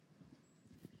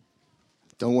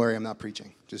Don't worry, I'm not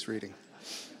preaching, just reading.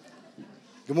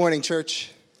 Good morning,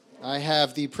 church. I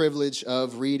have the privilege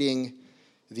of reading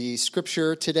the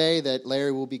scripture today that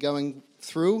Larry will be going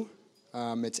through.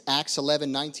 It's Acts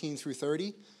 11, 19 through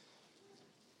 30.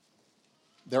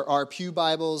 There are pew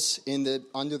Bibles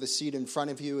under the seat in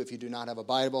front of you. If you do not have a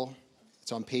Bible,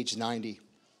 it's on page 90.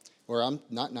 Or I'm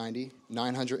not 90,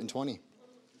 920.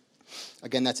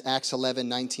 Again, that's Acts 11,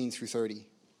 19 through 30.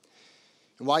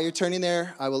 And while you're turning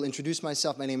there, I will introduce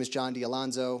myself. My name is John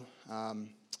D'Alonzo.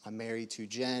 I'm married to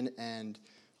Jen, and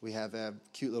we have a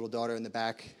cute little daughter in the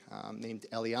back named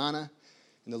Eliana.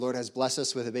 And the Lord has blessed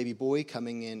us with a baby boy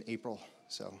coming in April.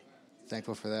 So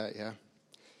thankful for that, yeah.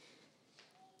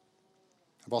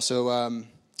 I've also,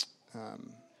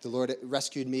 the Lord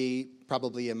rescued me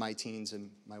probably in my teens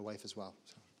and my wife as well.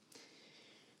 So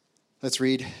let's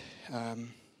read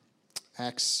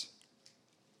Acts.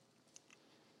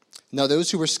 Now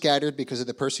those who were scattered because of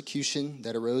the persecution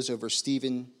that arose over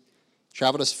Stephen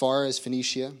traveled as far as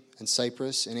Phoenicia and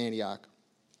Cyprus and Antioch,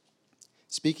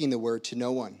 speaking the word to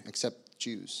no one except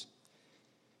Jews.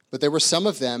 But there were some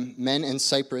of them, men in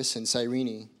Cyprus and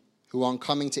Cyrene, who on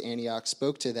coming to Antioch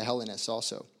spoke to the Hellenists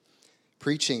also,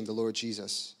 preaching the Lord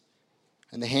Jesus.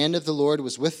 And the hand of the Lord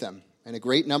was with them, and a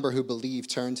great number who believed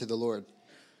turned to the Lord.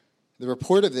 The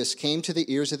report of this came to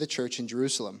the ears of the church in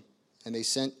Jerusalem, and they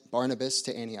sent Barnabas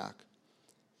to Antioch.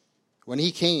 When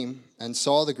he came and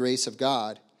saw the grace of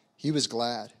God, he was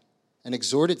glad, and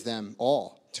exhorted them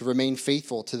all to remain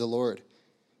faithful to the Lord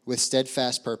with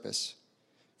steadfast purpose.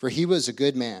 For he was a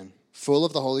good man, full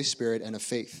of the Holy Spirit and of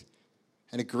faith,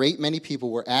 and a great many people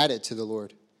were added to the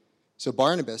Lord. So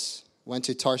Barnabas went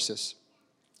to Tarsus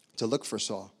to look for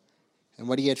Saul, and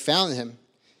when he had found him,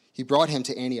 he brought him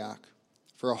to Antioch.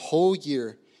 For a whole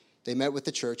year they met with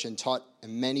the church and taught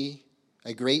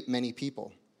a great many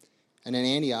people. And in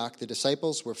Antioch the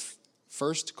disciples were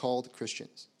first called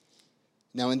Christians.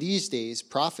 Now in these days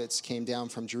prophets came down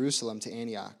from Jerusalem to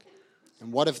Antioch,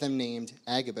 and one of them named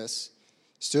Agabus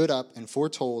stood up and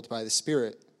foretold by the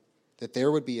Spirit that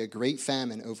there would be a great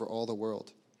famine over all the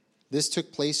world. This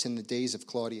took place in the days of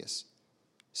Claudius.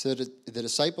 So the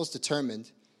disciples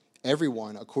determined,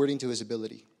 everyone according to his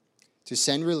ability, to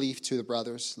send relief to the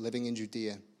brothers living in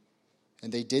Judea.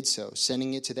 And they did so,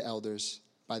 sending it to the elders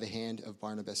by the hand of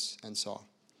Barnabas and Saul.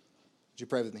 Would you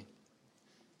pray with me?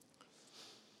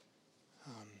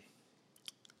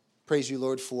 Praise you,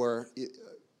 Lord, for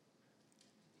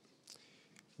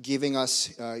giving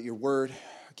us your word,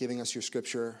 giving us your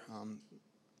scripture,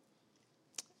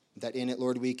 that in it,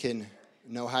 Lord, we can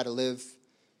know how to live.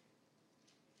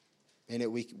 In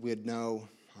it, we would know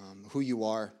who you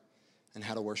are and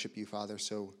how to worship you, Father.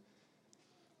 So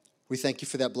we thank you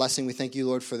for that blessing. We thank you,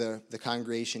 Lord, for the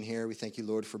congregation here. We thank you,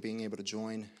 Lord, for being able to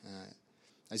join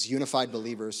as unified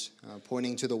believers,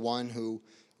 pointing to the one who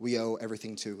we owe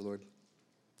everything to, Lord.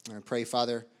 And I pray,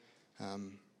 Father,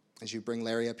 as you bring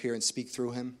Larry up here and speak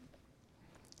through him,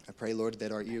 I pray, Lord,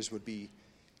 that our ears would be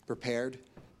prepared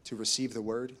to receive the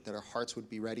word, that our hearts would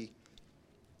be ready,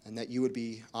 and that you would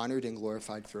be honored and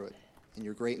glorified through it. In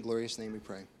your great and glorious name we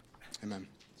pray. Amen.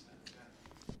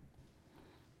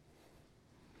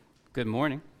 Good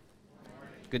morning.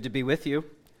 Good to be with you.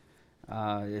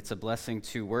 It's a blessing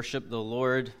to worship the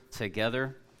Lord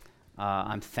together.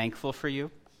 I'm thankful for you.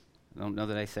 I don't know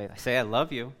that I say I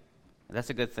love you. That's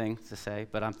a good thing to say,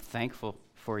 but I'm thankful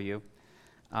for you.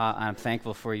 I'm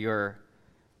thankful for your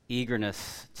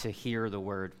eagerness to hear the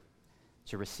word,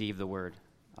 to receive the word,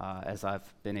 as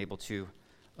I've been able to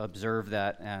observe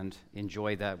that and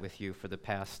enjoy that with you for the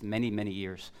past many, many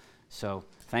years. So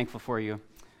thankful for you.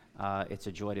 It's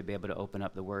a joy to be able to open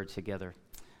up the word together.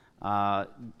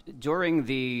 During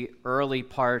the early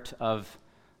part of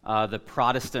the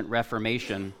Protestant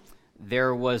Reformation,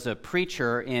 there was a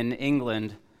preacher in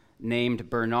England named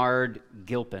Bernard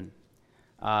Gilpin.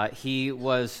 He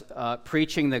was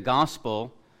preaching the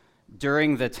gospel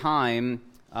during the time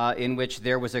in which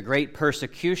there was a great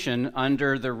persecution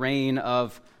under the reign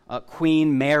of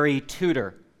Queen Mary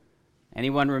Tudor.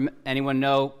 Anyone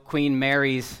know Queen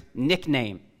Mary's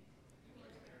nickname?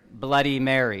 Bloody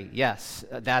Mary. Yes,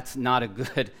 that's not a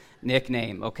good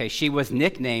nickname. Okay, she was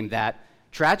nicknamed that,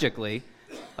 tragically,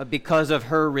 because of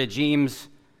her regime's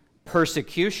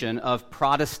persecution of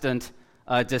Protestant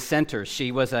dissenters.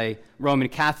 She was a Roman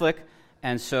Catholic,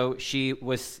 and so she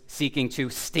was seeking to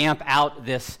stamp out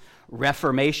this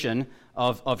reformation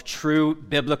of true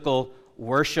biblical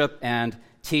worship and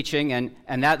teaching,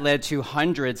 and that led to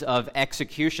hundreds of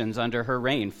executions under her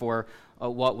reign for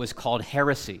what was called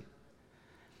heresy.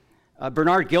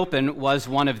 Bernard Gilpin was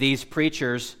one of these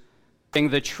preachers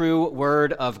the true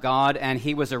word of God, and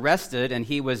he was arrested, and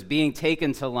he was being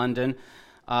taken to London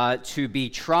to be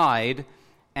tried,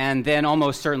 and then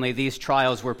almost certainly these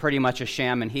trials were pretty much a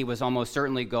sham, and he was almost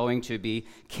certainly going to be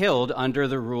killed under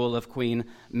the rule of Queen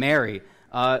Mary.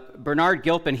 Bernard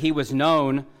Gilpin, he was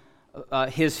known,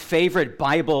 his favorite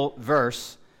Bible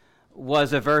verse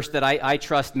was a verse that I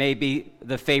trust may be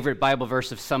the favorite Bible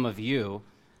verse of some of you.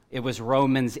 It was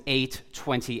Romans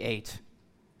 8:28.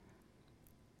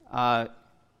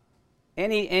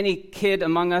 Any kid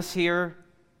among us here,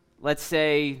 let's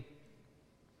say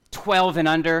 12 and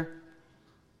under,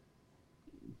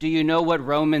 do you know what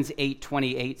Romans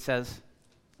 8:28 says?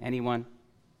 Anyone?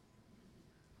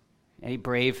 Any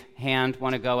brave hand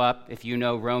want to go up if you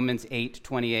know Romans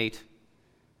 8:28?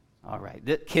 All right.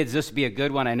 Kids, this would be a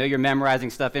good one. I know you're memorizing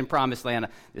stuff in Promised Land.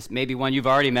 This may be one you've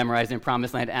already memorized in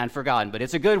Promised Land and forgotten, but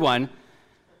it's a good one.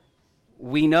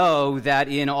 We know that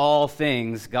in all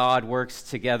things God works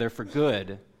together for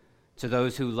good to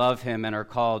those who love him and are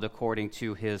called according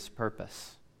to his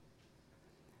purpose.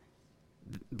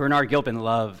 Bernard Gilpin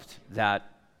loved that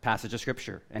passage of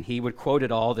Scripture, and he would quote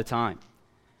it all the time.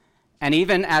 And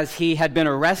even as he had been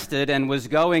arrested and was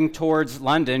going towards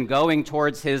London, going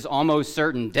towards his almost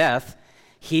certain death,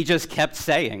 he just kept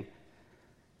saying,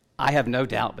 I have no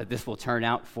doubt that this will turn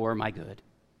out for my good.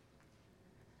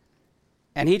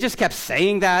 And he just kept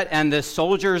saying that, and the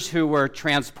soldiers who were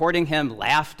transporting him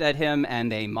laughed at him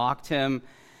and they mocked him.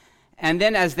 And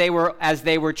then as they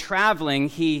were traveling,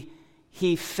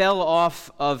 he fell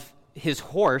off of his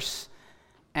horse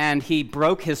and he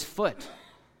broke his foot.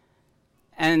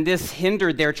 And this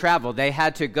hindered their travel. They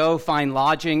had to go find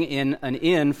lodging in an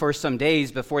inn for some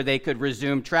days before they could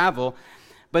resume travel.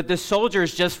 But the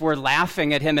soldiers just were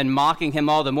laughing at him and mocking him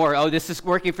all the more. Oh, this is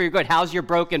working for your good. How's your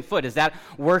broken foot? Is that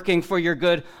working for your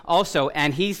good also?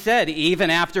 And he said,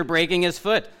 even after breaking his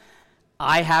foot,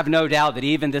 I have no doubt that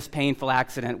even this painful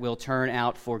accident will turn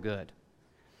out for good.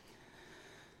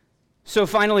 So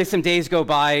finally, some days go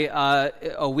by,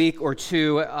 a week or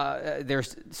two.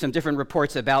 There's some different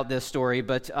reports about this story,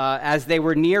 but as they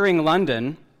were nearing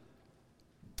London,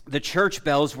 the church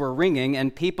bells were ringing,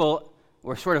 and people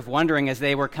were sort of wondering as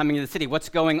they were coming to the city, what's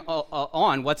going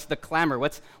on? What's the clamor?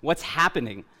 What's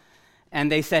happening?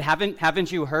 And they said,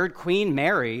 haven't you heard? Queen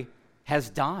Mary has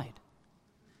died.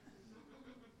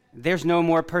 There's no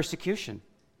more persecution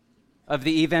of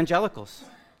the evangelicals.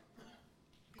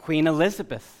 Queen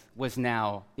Elizabeth was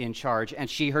now in charge, and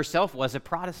she herself was a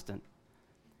Protestant.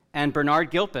 And Bernard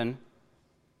Gilpin,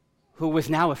 who was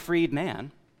now a freed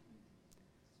man,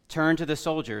 turned to the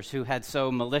soldiers who had so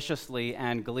maliciously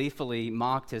and gleefully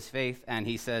mocked his faith, and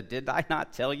he said, did I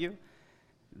not tell you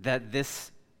that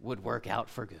this would work out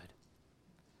for good?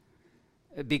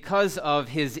 Because of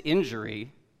his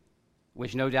injury,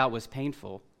 which no doubt was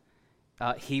painful,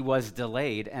 he was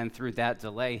delayed, and through that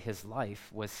delay, his life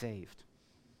was saved.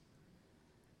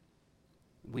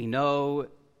 We know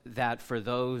that for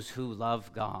those who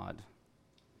love God,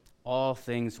 all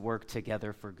things work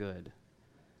together for good,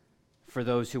 for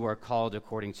those who are called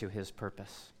according to his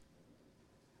purpose.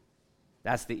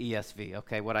 That's the ESV,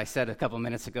 okay? What I said a couple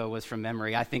minutes ago was from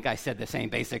memory. I think I said the same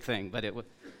basic thing, but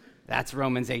that's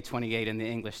Romans 8:28 in the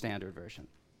English Standard Version.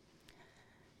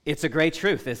 It's a great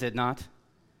truth, is it not?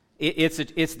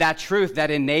 It's that truth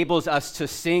that enables us to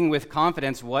sing with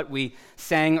confidence what we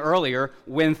sang earlier,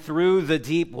 when through the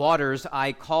deep waters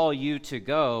I call you to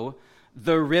go,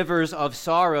 the rivers of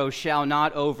sorrow shall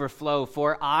not overflow,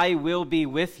 for I will be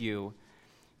with you,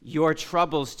 your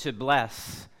troubles to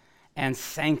bless and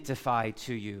sanctify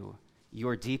to you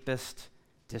your deepest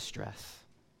distress.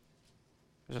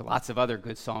 There's lots of other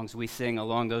good songs we sing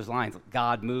along those lines.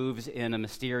 God moves in a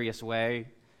mysterious way.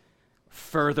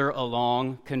 Further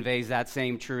along conveys that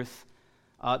same truth.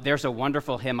 There's a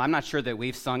wonderful hymn. I'm not sure that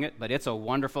we've sung it, but it's a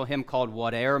wonderful hymn called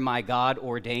Whate'er My God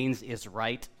Ordains Is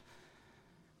Right.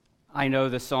 I know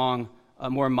the song, a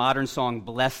more modern song,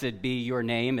 Blessed Be Your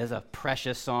Name, is a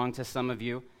precious song to some of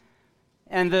you.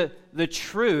 And the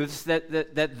truths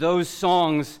that those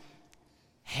songs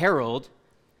herald,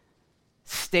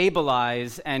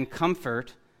 stabilize and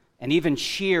comfort and even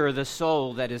cheer the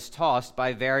soul that is tossed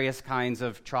by various kinds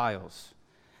of trials.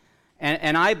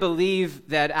 And I believe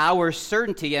that our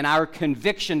certainty and our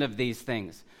conviction of these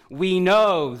things, we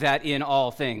know that in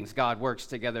all things God works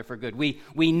together for good.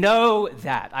 We know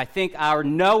that. I think our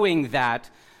knowing that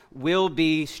will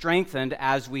be strengthened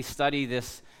as we study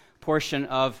this portion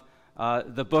of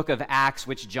the book of Acts,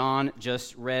 which John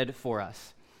just read for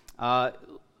us.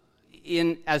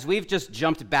 As we've just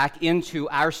jumped back into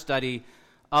our study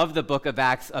of the book of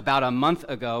Acts about a month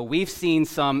ago, we've seen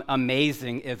some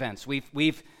amazing events.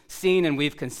 We've seen and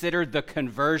we've considered the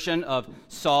conversion of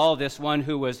Saul, this one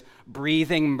who was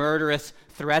breathing murderous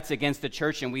threats against the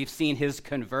church, and we've seen his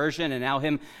conversion and now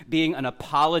him being an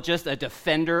apologist, a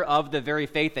defender of the very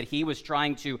faith that he was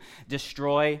trying to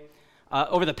destroy.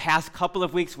 Over the past couple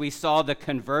of weeks, we saw the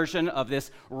conversion of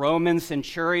this Roman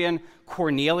centurion,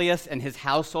 Cornelius, and his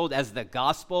household as the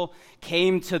gospel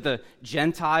came to the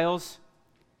Gentiles.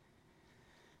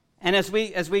 And as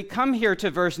we come here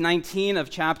to verse 19 of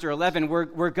chapter 11,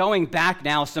 we're going back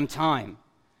now some time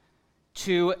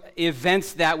to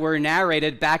events that were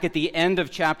narrated back at the end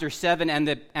of chapter 7 and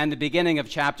the beginning of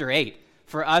chapter 8.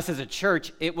 For us as a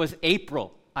church, it was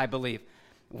April, I believe,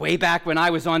 way back when I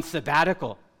was on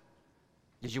sabbatical.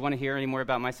 Did you want to hear any more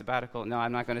about my sabbatical? No,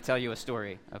 I'm not going to tell you a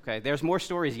story, okay? There's more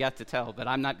stories yet to tell, but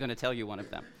I'm not going to tell you one of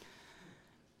them.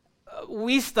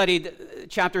 We studied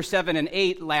chapter 7 and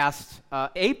 8 last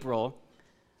April,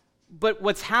 but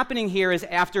what's happening here is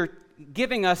after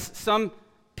giving us some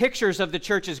pictures of the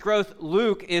church's growth,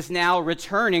 Luke is now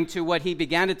returning to what he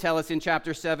began to tell us in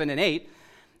chapter 7 and 8,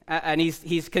 and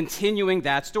he's continuing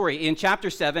that story. In chapter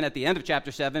 7, at the end of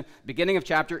chapter 7, beginning of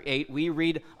chapter 8, we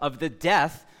read of the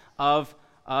death of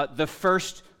the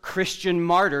first Christian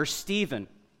martyr, Stephen.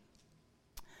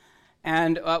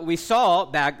 And we saw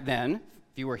back then,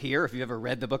 if you were here, if you ever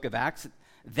read the book of Acts,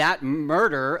 that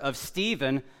murder of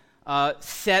Stephen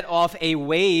set off a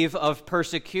wave of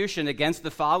persecution against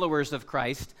the followers of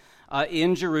Christ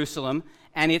in Jerusalem,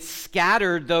 and it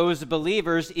scattered those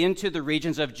believers into the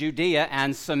regions of Judea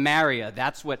and Samaria.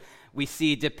 That's what we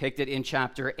see depicted in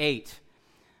chapter 8.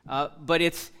 But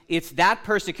it's that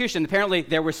persecution. Apparently,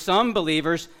 there were some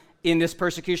believers in this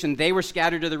persecution. They were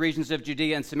scattered to the regions of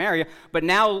Judea and Samaria. But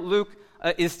now Luke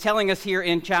is telling us here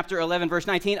in chapter 11, verse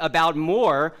 19, about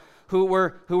more who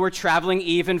were traveling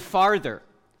even farther.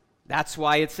 That's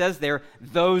why it says there,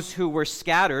 those who were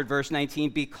scattered, verse 19,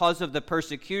 because of the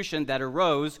persecution that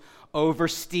arose over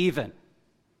Stephen.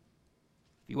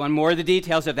 If you want more of the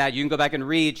details of that, you can go back and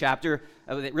read chapter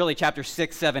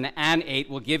 6, 7, and 8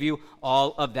 will give you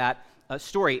all of that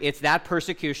story. It's that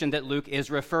persecution that Luke is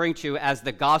referring to as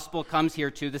the gospel comes here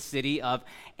to the city of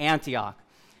Antioch.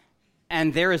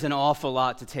 And there is an awful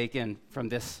lot to take in from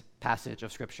this passage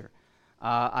of Scripture.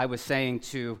 I was saying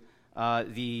to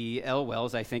the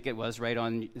Elwells, I think it was, right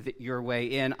on your way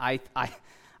in, I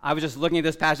was just looking at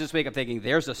this passage this week, I'm thinking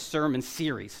there's a sermon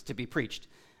series to be preached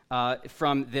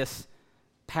from this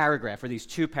paragraph, or these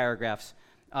two paragraphs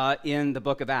in the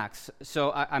book of Acts.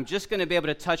 So I'm just going to be able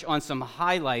to touch on some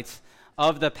highlights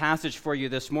of the passage for you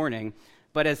this morning.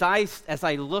 But as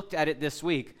I looked at it this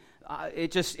week,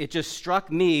 it just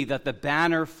struck me that the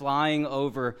banner flying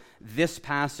over this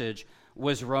passage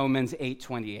was Romans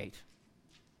 8:28.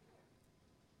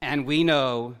 And we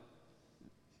know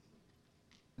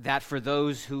that for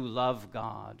those who love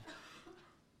God,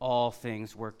 all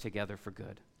things work together for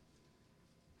good,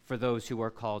 for those who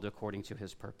are called according to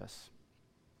his purpose.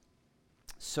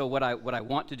 So what I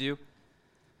want to do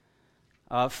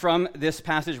from this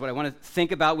passage, what I want to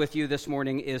think about with you this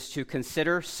morning is to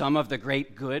consider some of the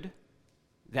great good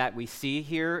that we see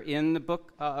here in the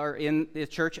book, or in the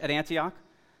church at Antioch.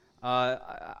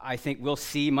 I think we'll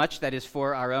see much that is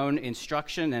for our own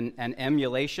instruction and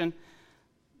emulation.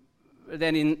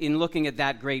 Then in looking at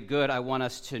that great good, I want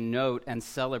us to note and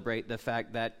celebrate the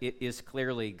fact that it is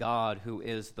clearly God who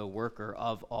is the worker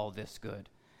of all this good,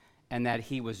 and that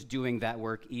he was doing that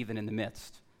work even in the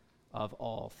midst of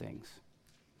all things.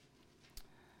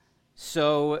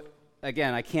 So,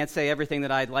 again, I can't say everything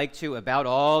that I'd like to about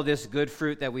all this good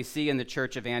fruit that we see in the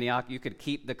church of Antioch. You could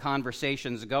keep the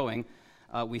conversations going.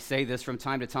 We say this from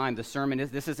time to time.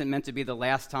 This isn't meant to be the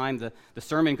last time the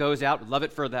sermon goes out. We'd love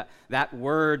it for that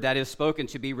word that is spoken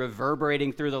to be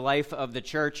reverberating through the life of the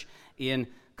church in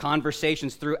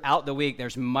conversations throughout the week.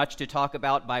 There's much to talk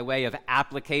about by way of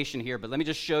application here, but let me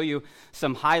just show you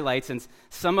some highlights and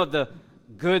some of the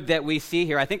good that we see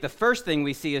here. I think the first thing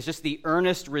we see is just the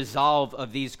earnest resolve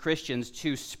of these Christians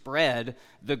to spread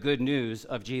the good news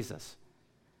of Jesus.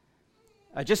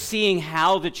 Just seeing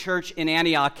how the church in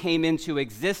Antioch came into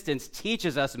existence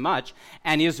teaches us much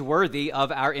and is worthy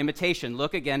of our imitation.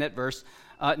 Look again at verse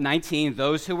 19.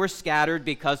 Those who were scattered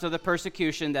because of the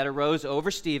persecution that arose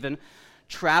over Stephen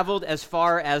traveled as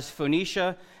far as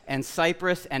Phoenicia and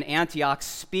Cyprus and Antioch,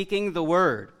 speaking the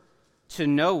word to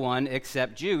no one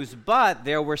except Jews. But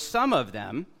there were some of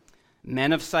them,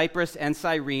 men of Cyprus and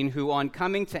Cyrene, who on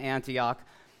coming to Antioch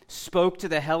spoke to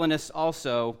the Hellenists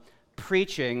also,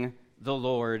 preaching the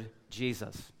Lord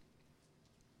Jesus.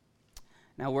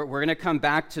 Now, we're going to come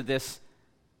back to this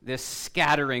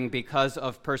scattering because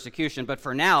of persecution, but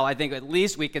for now, I think at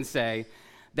least we can say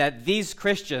that these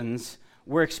Christians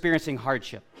were experiencing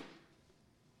hardship.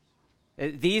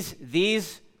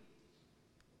 These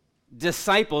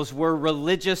disciples were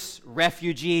religious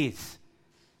refugees.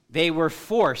 They were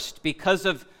forced, because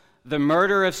of the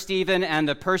murder of Stephen and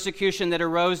the persecution that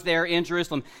arose there in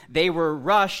Jerusalem, they were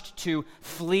rushed to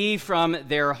flee from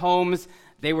their homes.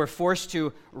 They were forced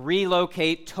to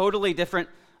relocate, totally different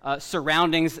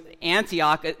surroundings.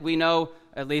 Antioch, we know,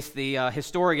 at least the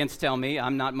historians tell me,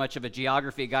 I'm not much of a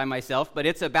geography guy myself, but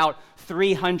it's about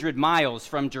 300 miles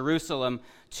from Jerusalem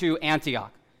to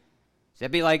Antioch. So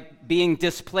it'd be like being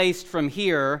displaced from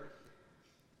here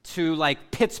to like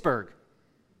Pittsburgh.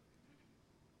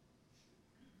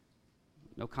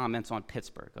 No comments on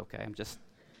Pittsburgh, okay? I'm just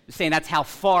saying that's how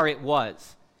far it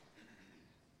was.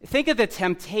 Think of the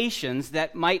temptations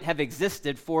that might have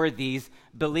existed for these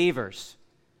believers.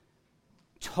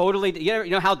 Totally, you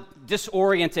know how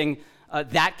disorienting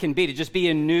that can be, to just be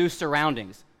in new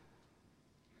surroundings.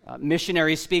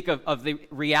 Missionaries speak of the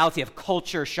reality of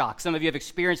culture shock. Some of you have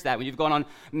experienced that when you've gone on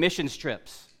missions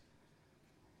trips.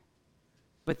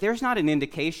 But there's not an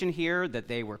indication here that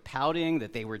they were pouting,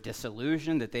 that they were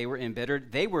disillusioned, that they were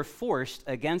embittered. They were forced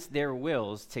against their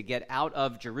wills to get out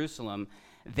of Jerusalem.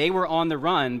 They were on the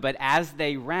run, but as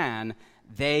they ran,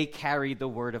 they carried the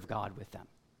word of God with them.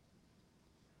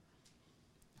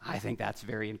 I think that's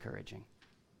very encouraging.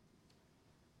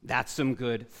 That's some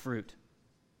good fruit.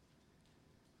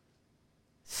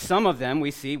 Some of them,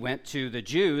 we see, went to the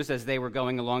Jews as they were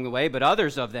going along the way, but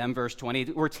others of them, verse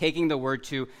 20, were taking the word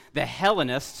to the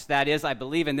Hellenists, that is, I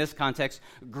believe in this context,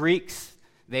 Greeks.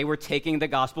 They were taking the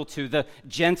gospel to the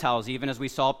Gentiles, even as we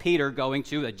saw Peter going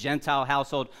to the Gentile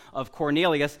household of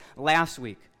Cornelius last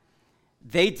week.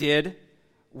 They did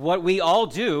what we all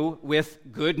do with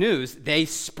good news. They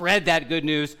spread that good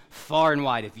news far and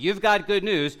wide. If you've got good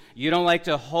news, you don't like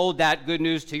to hold that good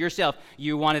news to yourself.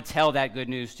 You want to tell that good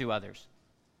news to others.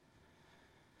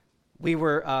 We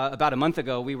were, about a month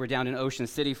ago, we were down in Ocean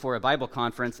City for a Bible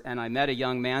conference, and I met a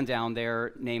young man down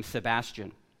there named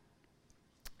Sebastian.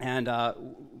 And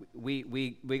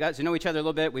we got to know each other a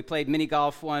little bit. We played mini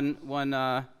golf didn't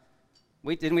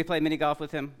we play mini golf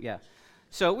with him? Yeah.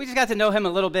 So we just got to know him a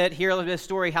little bit, hear a little bit of his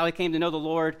story, how he came to know the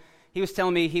Lord. He was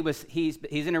telling me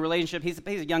he's in a relationship. He's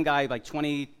a young guy, like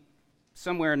 20,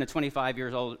 somewhere in the 25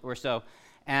 years old or so.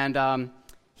 And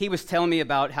he was telling me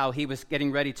about how he was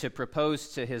getting ready to propose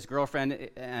to his girlfriend,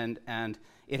 and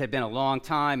it had been a long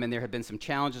time, and there had been some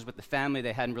challenges with the family.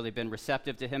 They hadn't really been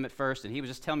receptive to him at first, and he was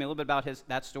just telling me a little bit about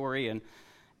that story, and,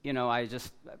 I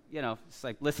just, it's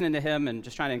like listening to him and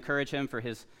just trying to encourage him for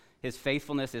his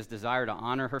faithfulness, his desire to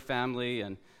honor her family,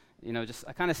 and,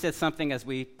 I kind of said something as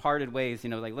we parted ways,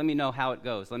 like, let me know how it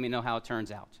goes, let me know how it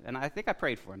turns out. And I think I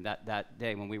prayed for him that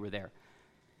day when we were there.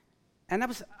 And that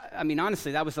was,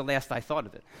 honestly, that was the last I thought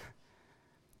of it.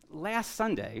 Last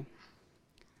Sunday,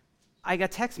 I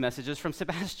got text messages from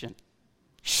Sebastian.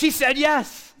 She said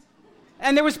yes.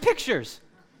 And there was pictures.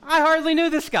 I hardly knew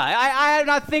this guy. I'm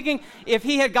not thinking if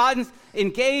he had gotten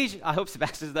engaged. I hope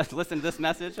Sebastian doesn't listen to this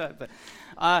message. But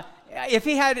if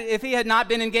he had not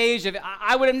been engaged,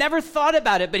 I would have never thought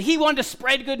about it. But he wanted to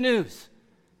spread good news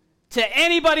to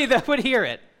anybody that would hear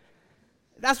it.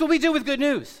 That's what we do with good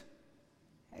news.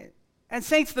 And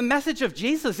saints, the message of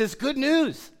Jesus is good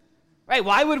news, right?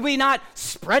 Why would we not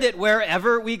spread it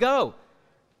wherever we go?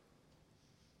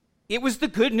 It was the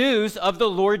good news of the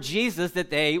Lord Jesus that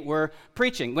they were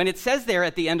preaching. When it says there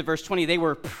at the end of verse 20, they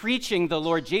were preaching the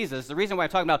Lord Jesus, the reason why I'm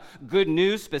talking about good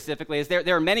news specifically is there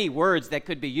are many words that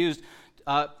could be used,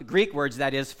 Greek words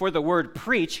that is, for the word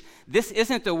preach. This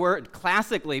isn't the word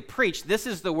classically preach. This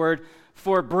is the word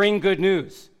for bring good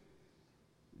news.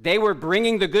 They were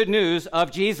bringing the good news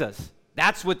of Jesus.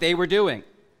 That's what they were doing.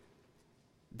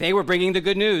 They were bringing the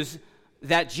good news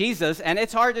that Jesus, and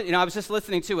it's hard to, I was just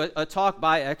listening to a talk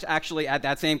by, actually at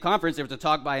that same conference, there was a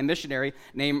talk by a missionary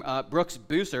named Brooks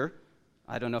Buser.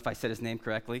 I don't know if I said his name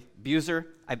correctly. Buser,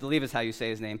 I believe is how you say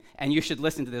his name. And you should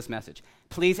listen to this message.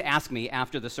 Please ask me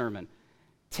after the sermon.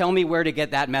 Tell me where to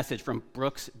get that message from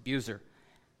Brooks Buser.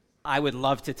 I would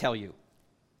love to tell you.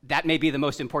 That may be the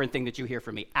most important thing that you hear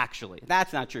from me, actually.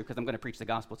 That's not true because I'm going to preach the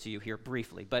gospel to you here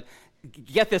briefly, but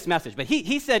get this message. But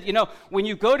he said, when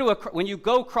you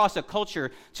go across a culture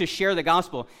to share the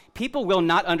gospel, people will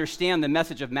not understand the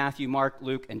message of Matthew, Mark,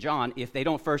 Luke, and John if they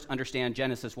don't first understand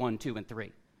Genesis 1, 2, and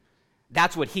 3.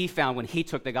 That's what he found when he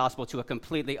took the gospel to a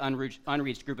completely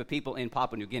unreached group of people in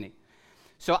Papua New Guinea.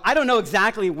 So I don't know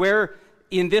exactly where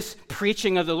in this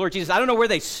preaching of the Lord Jesus, I don't know where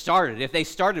they started. If they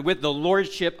started with the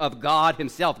lordship of God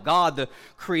himself, God, the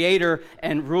creator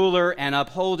and ruler and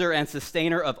upholder and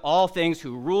sustainer of all things,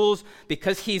 who rules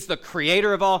because he's the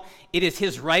creator of all. It is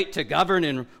his right to govern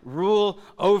and rule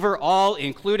over all,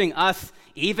 including us.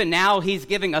 Even now, he's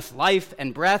giving us life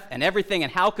and breath and everything.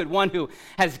 And how could one who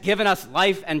has given us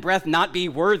life and breath not be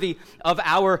worthy of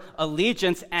our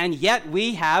allegiance? And yet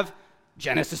we have,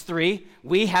 Genesis 3,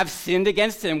 we have sinned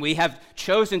against him. We have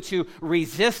chosen to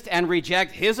resist and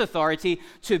reject his authority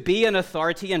to be an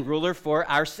authority and ruler for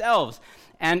ourselves.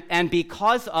 And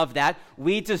because of that,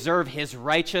 we deserve his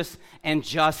righteous and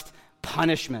just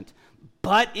punishment.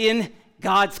 But in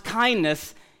God's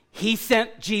kindness, he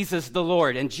sent Jesus the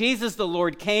Lord. And Jesus the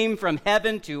Lord came from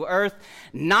heaven to earth,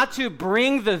 not to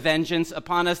bring the vengeance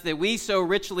upon us that we so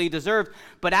richly deserved,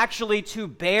 but actually to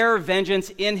bear vengeance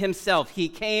in himself. He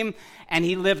came and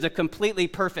he lived a completely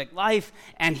perfect life,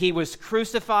 and he was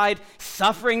crucified,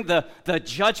 suffering the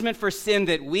judgment for sin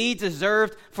that we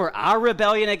deserved for our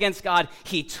rebellion against God.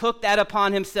 He took that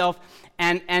upon himself.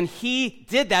 And he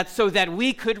did that so that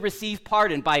we could receive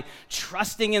pardon. By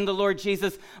trusting in the Lord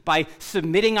Jesus, by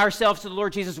submitting ourselves to the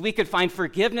Lord Jesus, we could find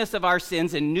forgiveness of our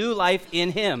sins and new life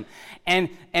in him.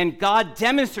 And God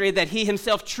demonstrated that he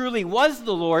himself truly was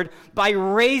the Lord by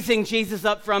raising Jesus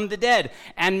up from the dead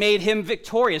and made him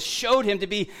victorious, showed him to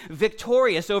be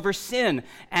victorious over sin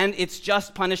and its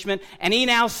just punishment. And he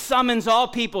now summons all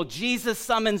people. Jesus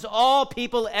summons all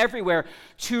people everywhere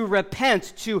to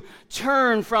repent, to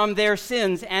turn from their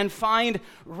sins and find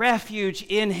refuge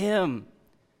in him.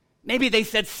 Maybe they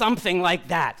said something like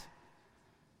that.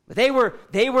 But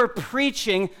they were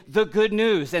preaching the good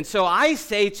news. And so I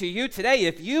say to you today,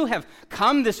 if you have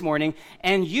come this morning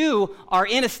and you are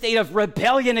in a state of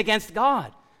rebellion against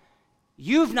God,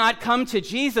 you've not come to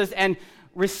Jesus and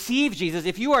received Jesus.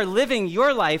 If you are living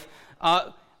your life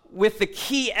with the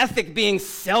key ethic being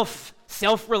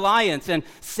self-reliance and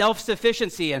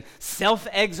self-sufficiency and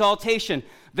self-exaltation,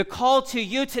 the call to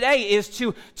you today is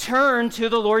to turn to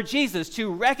the Lord Jesus, to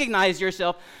recognize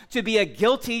yourself to be a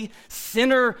guilty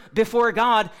sinner before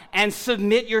God and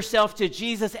submit yourself to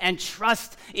Jesus and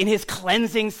trust in his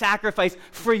cleansing sacrifice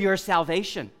for your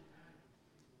salvation.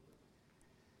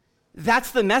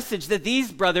 That's the message that these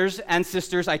brothers and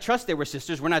sisters, I trust they were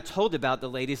sisters. We're not told about the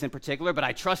ladies in particular, but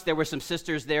I trust there were some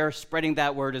sisters there spreading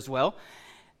that word as well.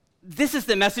 This is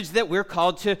the message that we're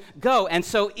called to go. And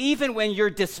so even when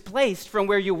you're displaced from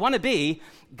where you want to be,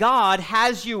 God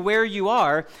has you where you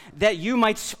are that you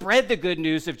might spread the good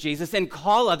news of Jesus and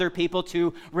call other people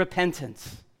to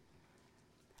repentance.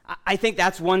 I think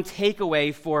that's one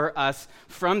takeaway for us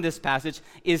from this passage,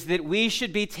 is that we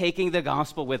should be taking the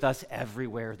gospel with us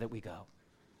everywhere that we go.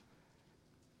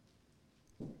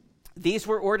 These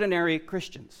were ordinary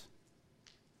Christians.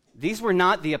 These were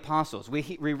not the apostles.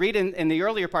 We read in the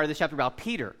earlier part of this chapter about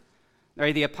Peter,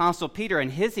 or the apostle Peter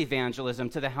and his evangelism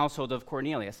to the household of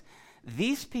Cornelius.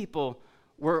 These people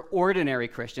were ordinary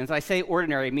Christians. I say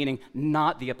ordinary, meaning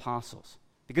not the apostles.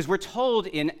 Because we're told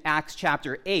in Acts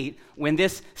chapter 8, when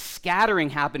this scattering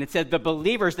happened, it said the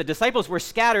believers, the disciples were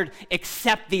scattered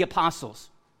except the apostles.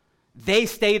 They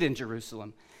stayed in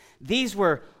Jerusalem. These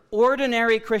were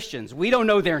ordinary Christians. We don't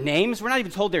know their names. We're not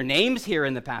even told their names here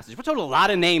in the passage. We're told a lot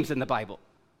of names in the Bible.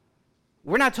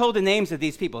 We're not told the names of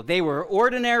these people. They were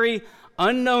ordinary,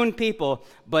 unknown people,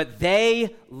 but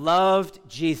they loved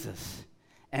Jesus,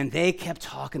 and they kept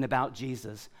talking about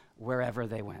Jesus wherever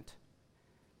they went.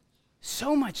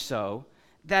 So much so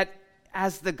that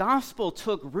as the gospel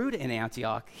took root in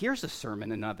Antioch, here's a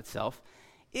sermon in and of itself.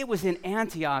 It was in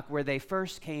Antioch where they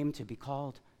first came to be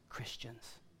called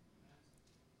Christians.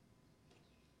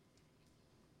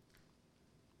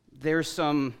 There's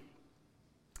some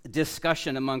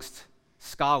discussion amongst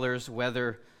scholars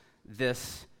whether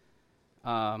this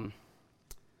term,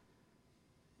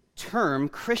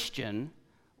 Christian,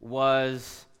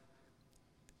 was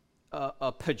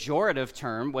a pejorative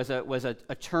term, was a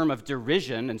term of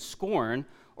derision and scorn,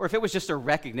 or if it was just a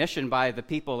recognition by the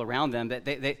people around them that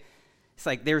it's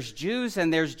like there's Jews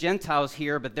and there's Gentiles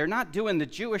here, but they're not doing the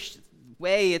Jewish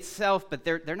way itself, but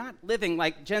they're not living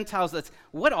like Gentiles.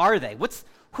 What are they?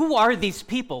 Who are these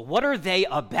people? What are they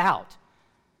about?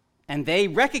 And they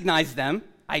recognized them,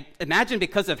 I imagine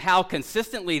because of how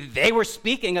consistently they were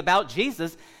speaking about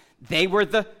Jesus, they were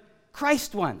the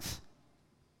Christ ones.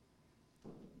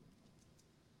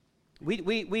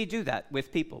 We do that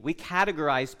with people. We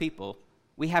categorize people.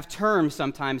 We have terms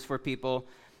sometimes for people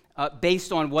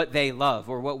based on what they love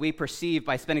or what we perceive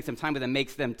by spending some time with them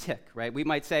makes them tick, right? We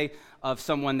might say of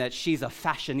someone that she's a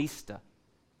fashionista.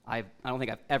 I don't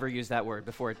think I've ever used that word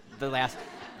before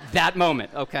that moment,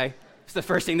 okay? It's the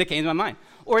first thing that came to my mind.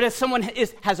 Or that someone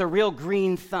has a real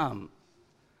green thumb.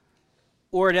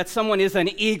 Or that someone is an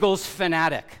Eagles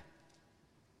fanatic.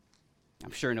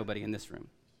 I'm sure nobody in this room.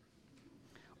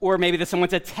 Or maybe that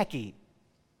someone's a techie.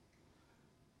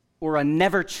 Or a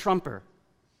never-Trumper.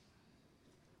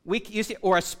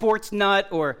 Or a sports nut,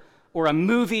 or a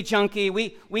movie junkie.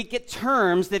 We get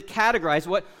terms that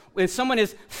categorize when someone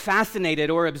is fascinated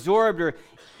or absorbed or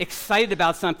excited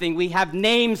about something, we have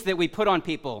names that we put on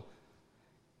people.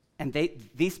 And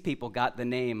these people got the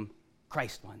name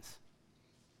Christ ones.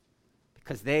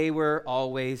 Because they were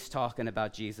always talking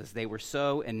about Jesus. They were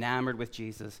so enamored with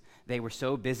Jesus. They were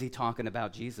so busy talking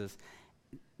about Jesus.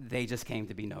 They just came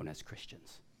to be known as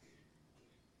Christians.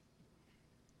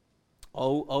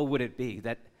 Oh, would it be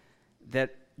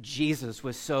that Jesus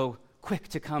was so quick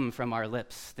to come from our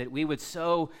lips, that we would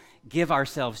so give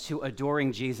ourselves to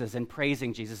adoring Jesus and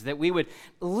praising Jesus, that we would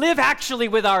live actually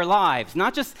with our lives,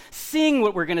 not just sing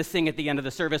what we're going to sing at the end of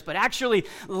the service, but actually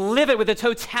live it with the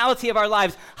totality of our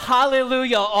lives.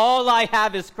 Hallelujah, all I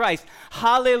have is Christ.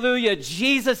 Hallelujah,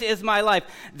 Jesus is my life.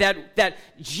 That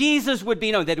Jesus would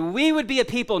be known, that we would be a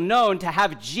people known to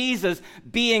have Jesus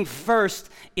being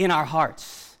first in our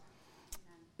hearts.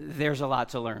 There's a lot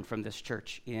to learn from this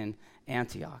church in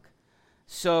Antioch.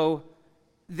 So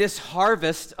this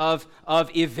harvest of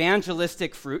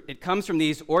evangelistic fruit, it comes from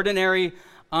these ordinary,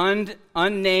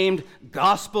 unnamed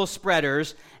gospel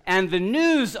spreaders, and the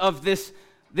news of this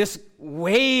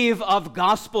wave of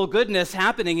gospel goodness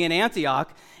happening in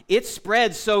Antioch, it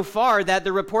spreads so far that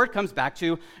the report comes back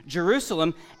to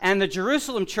Jerusalem, and the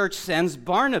Jerusalem church sends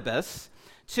Barnabas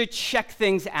to check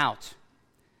things out.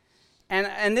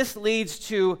 And this leads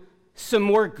to some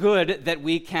more good that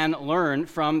we can learn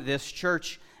from this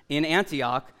church in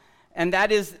Antioch, and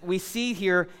that is, we see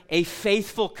here a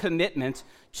faithful commitment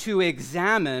to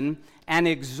examine and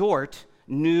exhort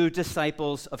new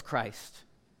disciples of Christ.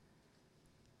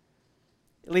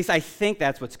 At least I think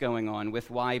that's what's going on with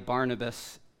why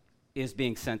Barnabas is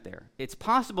being sent there. It's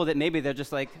possible that maybe they're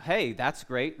just like, hey, that's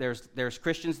great, there's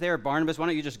Christians there. Barnabas, why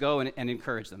don't you just go and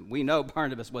encourage them? We know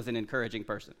Barnabas was an encouraging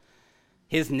person.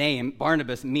 His name,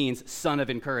 Barnabas, means son of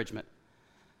encouragement.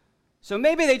 So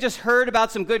maybe they just heard about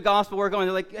some good gospel work going,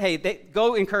 they're like, hey,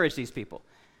 go encourage these people.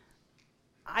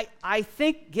 I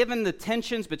think given the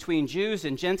tensions between Jews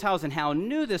and Gentiles and how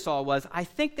new this all was, I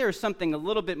think there's something a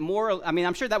little bit more, I mean,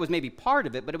 I'm sure that was maybe part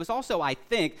of it, but it was also, I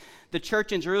think, the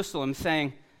church in Jerusalem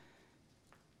saying,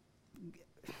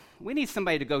 we need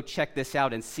somebody to go check this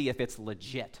out and see if it's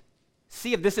legit.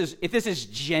 See if this is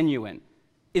genuine.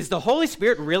 Is the Holy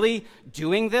Spirit really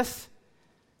doing this?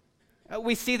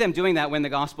 We see them doing that when the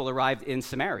gospel arrived in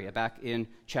Samaria back in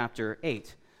chapter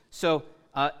 8. So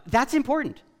that's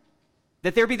important,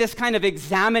 that there be this kind of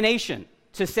examination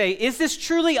to say, is this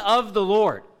truly of the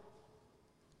Lord?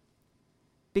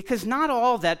 Because not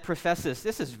all that professes,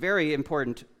 this is very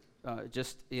important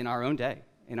just in our own day,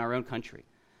 in our own country.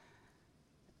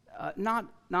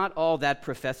 Not all that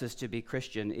professes to be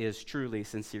Christian is truly,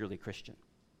 sincerely Christian.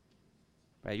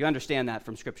 Right, you understand that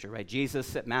from Scripture, right?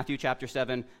 Jesus, Matthew chapter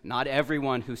 7, not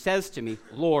everyone who says to me,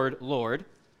 Lord, Lord.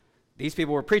 These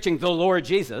people were preaching the Lord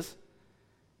Jesus.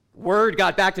 Word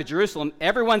got back to Jerusalem.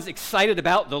 Everyone's excited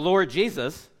about the Lord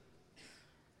Jesus.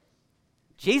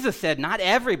 Jesus said, not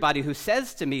everybody who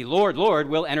says to me, Lord, Lord,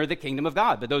 will enter the kingdom of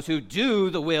God, but those who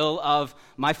do the will of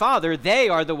my Father, they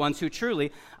are the ones who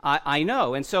truly I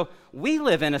know. And so we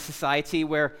live in a society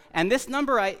where, and this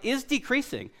number is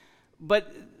decreasing,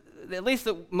 but at least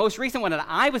the most recent one that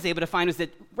I was able to find was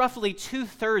that roughly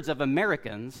 2/3 of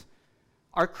Americans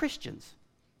are Christians.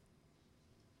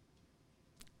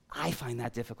 I find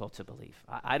that difficult to believe.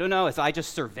 I don't know, as I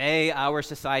just survey our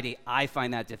society, I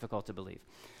find that difficult to believe.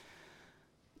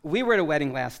 We were at a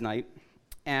wedding last night,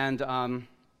 and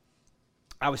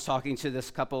I was talking to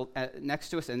this couple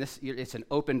next to us, and it's an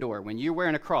open door. When you're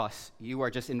wearing a cross, you are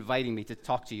just inviting me to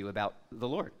talk to you about the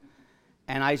Lord.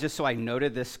 And I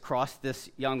noted this cross this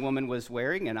young woman was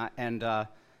wearing, and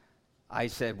I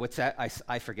said, what's that?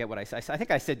 I forget what I said. I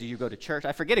think I said, do you go to church?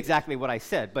 I forget exactly what I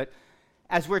said, but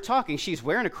as we're talking, she's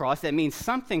wearing a cross. That means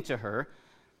something to her.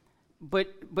 But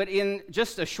in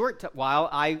just a short while,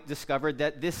 I discovered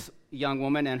that this young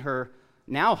woman and her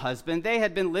now husband, they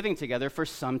had been living together for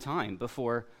some time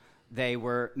before they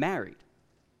were married.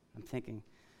 I'm thinking,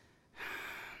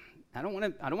 I don't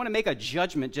want to make a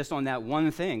judgment just on that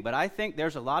one thing, but I think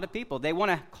there's a lot of people, they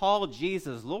want to call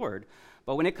Jesus Lord,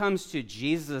 but when it comes to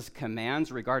Jesus'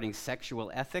 commands regarding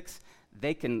sexual ethics,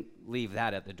 they can leave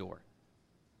that at the door.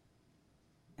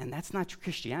 And that's not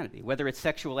Christianity. Whether it's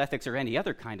sexual ethics or any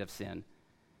other kind of sin,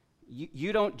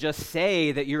 you don't just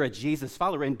say that you're a Jesus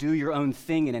follower and do your own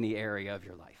thing in any area of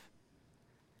your life.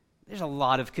 There's a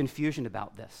lot of confusion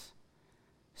about this.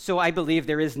 So I believe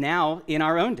there is now, in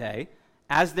our own day,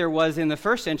 as there was in the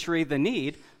first century, the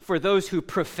need for those who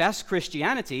profess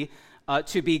Christianity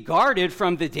to be guarded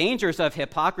from the dangers of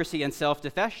hypocrisy and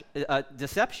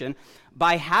self-deception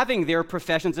by having their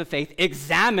professions of faith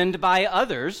examined by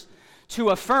others to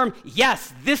affirm,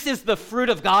 yes, this is the fruit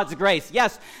of God's grace.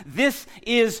 Yes, this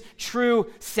is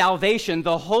true salvation.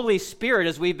 The Holy Spirit,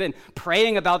 as we've been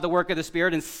praying about the work of the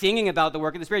Spirit and singing about the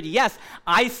work of the Spirit, yes,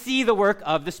 I see the work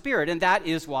of the Spirit. And that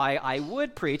is why I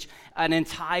would preach an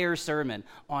entire sermon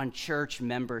on church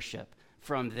membership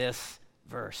from this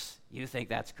verse. You think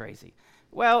that's crazy?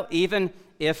 Well, even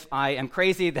if I am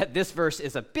crazy that this verse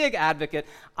is a big advocate,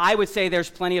 I would say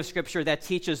there's plenty of scripture that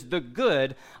teaches the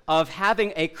good of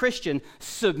having a Christian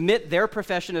submit their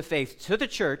profession of faith to the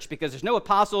church, because there's no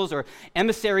apostles or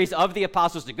emissaries of the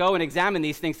apostles to go and examine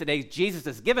these things today. Jesus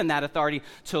has given that authority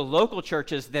to local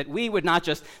churches, that we would not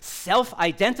just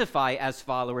self-identify as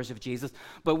followers of Jesus,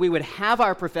 but we would have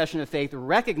our profession of faith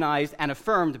recognized and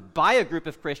affirmed by a group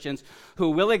of Christians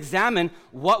who will examine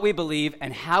what we believe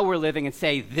and how we're living and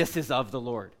say, this is of the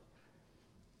Lord.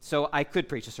 So I could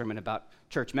preach a sermon about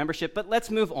church membership, but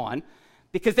let's move on,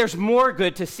 because there's more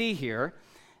good to see here.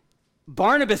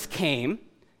 Barnabas came,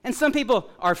 and some people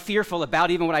are fearful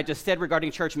about even what I just said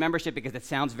regarding church membership, because it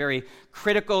sounds very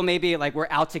critical, maybe like we're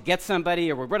out to get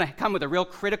somebody or we're going to come with a real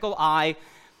critical eye.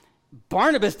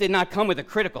 Barnabas did not come with a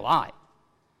critical eye.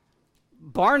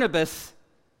 Barnabas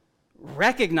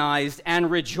recognized and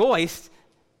rejoiced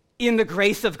in the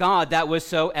grace of God that was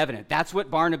so evident. That's what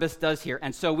Barnabas does here.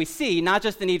 And so we see not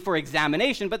just the need for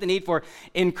examination, but the need for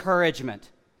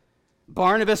encouragement.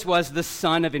 Barnabas was the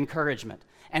son of encouragement.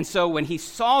 And so when he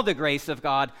saw the grace of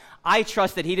God, I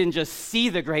trust that he didn't just see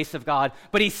the grace of God,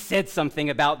 but he said something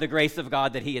about the grace of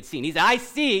God that he had seen. He said, I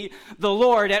see the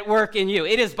Lord at work in you.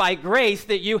 It is by grace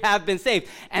that you have been saved.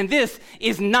 And this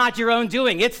is not your own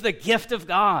doing. It's the gift of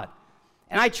God.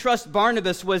 And I trust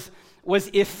Barnabas was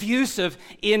effusive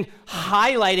in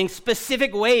highlighting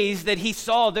specific ways that he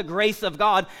saw the grace of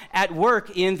God at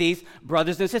work in these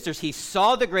brothers and sisters. He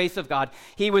saw the grace of God.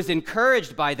 He was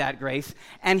encouraged by that grace,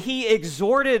 and he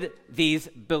exhorted these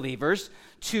believers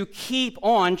to keep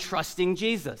on trusting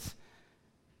Jesus.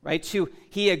 Right?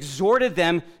 He exhorted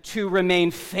them to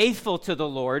remain faithful to the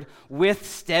Lord with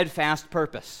steadfast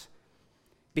purpose.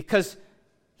 Because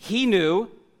he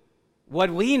knew what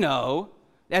we know,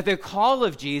 that the call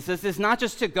of Jesus is not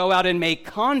just to go out and make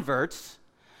converts,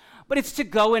 but it's to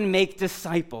go and make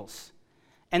disciples.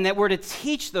 And that we're to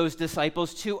teach those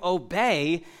disciples to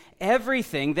obey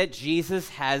everything that Jesus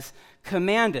has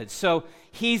commanded. So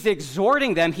he's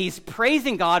exhorting them, he's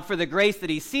praising God for the grace that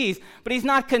he sees, but he's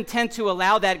not content to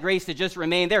allow that grace to just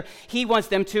remain there. He wants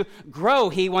them to grow.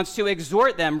 He wants to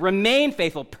exhort them, remain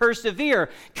faithful, persevere,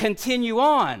 continue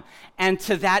on. And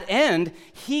to that end,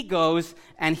 he goes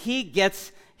and he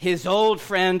gets his old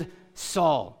friend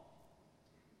Saul.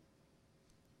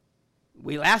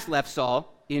 We last left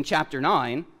Saul in chapter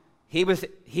 9.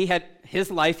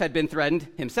 His life had been threatened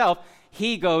himself.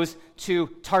 He goes to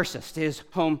Tarsus, to his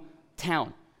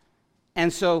hometown.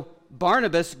 And so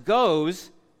Barnabas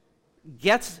goes,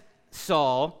 gets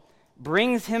Saul,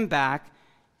 brings him back,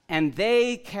 and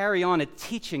they carry on a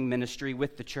teaching ministry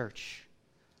with the church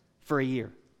for a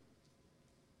year.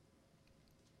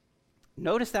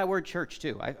 Notice that word church,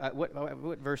 too.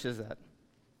 What verse is that?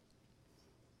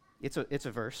 It's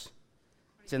a verse.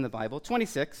 It's in the Bible.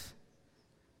 26.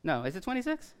 No, is it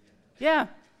 26? Yeah.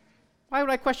 Why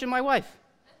would I question my wife?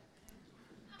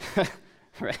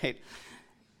 Right.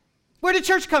 Where did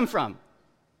church come from?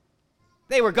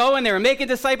 They were going, they were making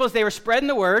disciples, they were spreading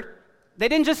the word. They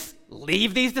didn't just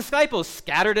leave these disciples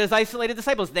scattered as isolated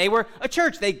disciples. They were a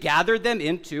church. They gathered them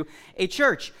into a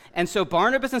church. And so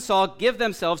Barnabas and Saul give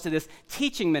themselves to this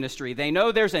teaching ministry. They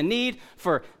know there's a need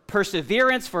for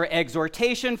perseverance, for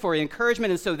exhortation, for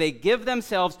encouragement, and so they give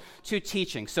themselves to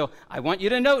teaching. So I want you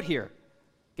to note here,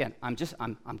 again,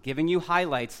 I'm giving you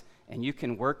highlights, and you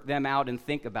can work them out and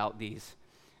think about these.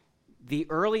 The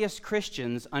earliest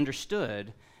Christians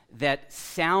understood that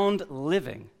sound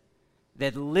living,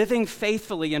 that living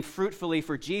faithfully and fruitfully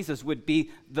for Jesus would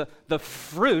be the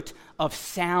fruit of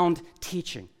sound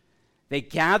teaching. They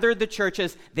gathered the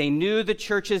churches. They knew the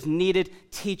churches needed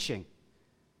teaching.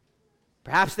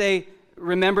 Perhaps they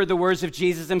remembered the words of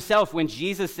Jesus himself when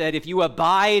Jesus said, if you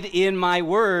abide in my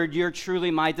word, you're truly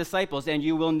my disciples, and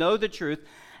you will know the truth,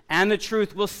 and the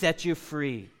truth will set you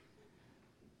free.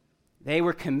 They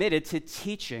were committed to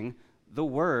teaching the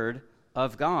word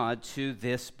of God to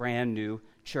this brand new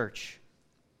church.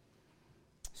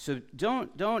 So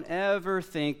don't ever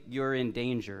think you're in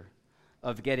danger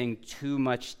of getting too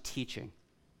much teaching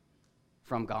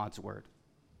from God's word.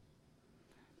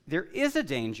 There is a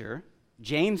danger.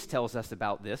 James tells us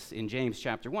about this in James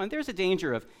chapter 1. There's a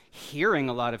danger of hearing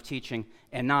a lot of teaching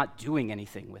and not doing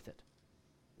anything with it.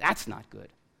 That's not good.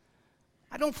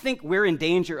 I don't think we're in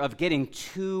danger of getting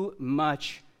too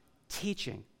much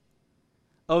teaching.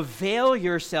 Avail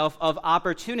yourself of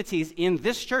opportunities in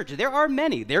this church. There are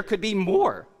many. There could be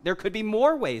more. There could be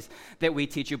more ways that we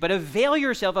teach you, but avail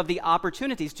yourself of the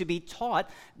opportunities to be taught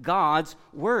God's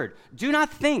word. Do not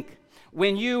think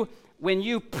when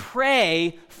you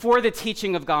pray for the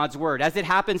teaching of God's word, as it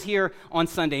happens here on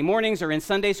Sunday mornings or in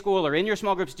Sunday school or in your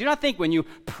small groups, do not think when you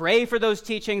pray for those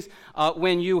teachings,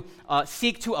 when you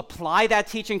seek to apply that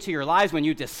teaching to your lives, when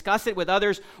you discuss it with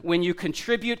others, when you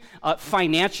contribute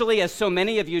financially, as so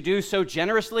many of you do so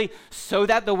generously, so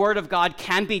that the word of God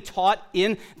can be taught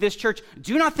in this church,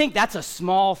 do not think that's a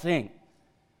small thing.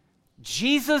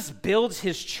 Jesus builds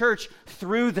his church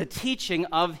through the teaching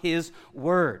of his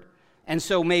word. And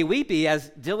so may we be as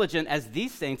diligent as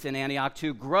these saints in Antioch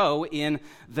to grow in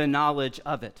the knowledge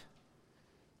of it.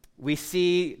 We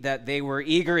see that they were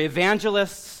eager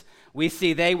evangelists. We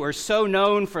see they were so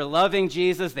known for loving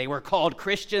Jesus. They were called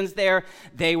Christians there.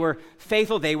 They were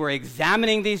faithful. They were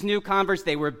examining these new converts.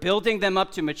 They were building them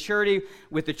up to maturity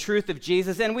with the truth of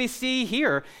Jesus. And we see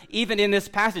here, even in this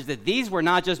passage, that these were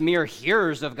not just mere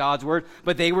hearers of God's word,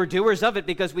 but they were doers of it,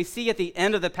 because we see at the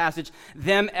end of the passage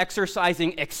them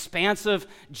exercising expansive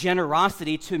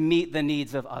generosity to meet the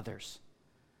needs of others.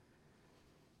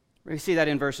 We see that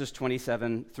in verses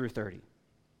 27 through 30.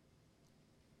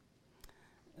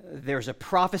 There's a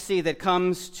prophecy that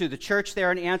comes to the church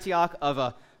there in Antioch of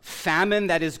a famine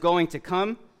that is going to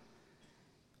come.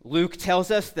 Luke tells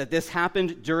us that this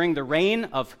happened during the reign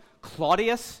of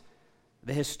Claudius.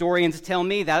 The historians tell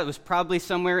me that it was probably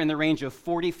somewhere in the range of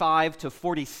 45 to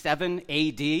 47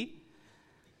 AD.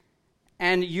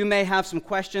 And you may have some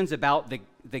questions about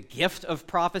the gift of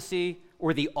prophecy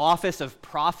or the office of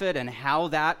prophet and how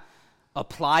that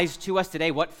applies to us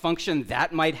today, what function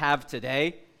that might have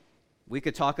today. We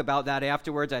could talk about that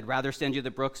afterwards. I'd rather send you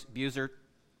the Brooks Buser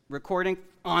recording,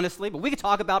 honestly, but we could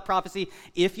talk about prophecy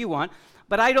if you want.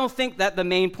 But I don't think that the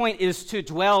main point is to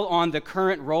dwell on the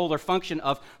current role or function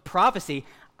of prophecy.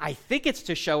 I think it's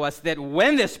to show us that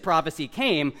when this prophecy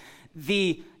came,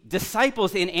 the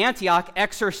disciples in Antioch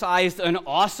exercised an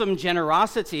awesome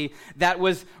generosity that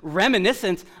was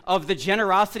reminiscent of the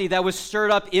generosity that was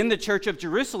stirred up in the church of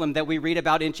Jerusalem that we read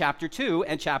about in chapter 2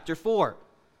 and chapter 4.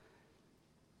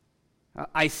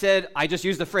 I just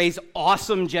used the phrase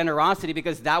awesome generosity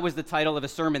because that was the title of a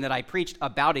sermon that I preached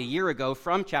about a year ago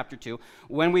from chapter 2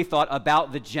 when we thought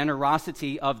about the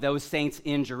generosity of those saints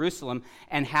in Jerusalem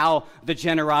and how the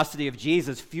generosity of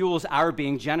Jesus fuels our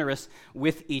being generous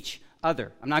with each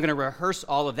other. I'm not going to rehearse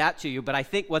all of that to you, but I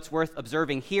think what's worth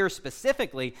observing here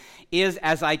specifically is,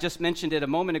 as I just mentioned it a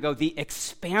moment ago, the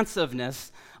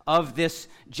expansiveness of this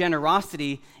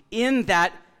generosity, in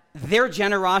that their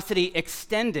generosity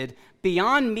extended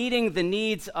beyond meeting the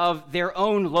needs of their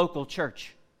own local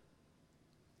church.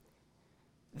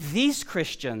 These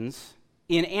Christians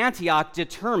in Antioch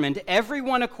determined,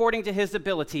 everyone according to his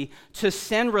ability, to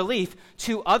send relief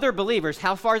to other believers.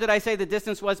 How far did I say the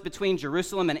distance was between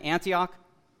Jerusalem and Antioch?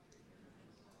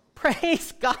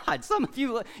 Praise God. Some of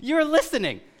you, you're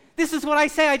listening. This is what I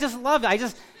say. I just love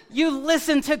it. You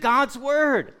listen to God's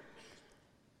word.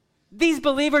 These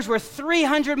believers were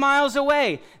 300 miles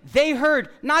away. They heard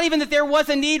not even that there was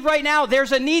a need right now.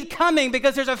 There's a need coming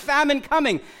because there's a famine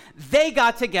coming. They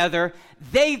got together.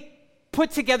 They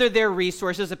put together their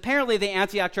resources. Apparently, the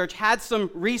Antioch church had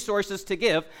some resources to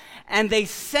give, and they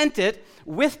sent it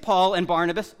with Paul and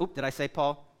Barnabas. Oop, did I say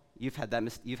Paul? You've had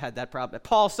that problem.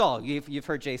 Paul, Saul. You've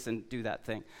heard Jason do that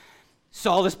thing.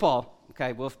 Saul is Paul.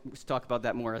 Okay, we'll talk about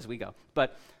that more as we go.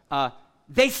 But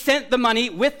they sent the money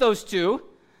with those two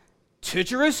to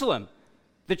Jerusalem.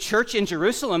 The church in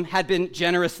Jerusalem had been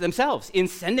generous themselves in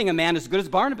sending a man as good as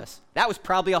Barnabas. That was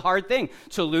probably a hard thing,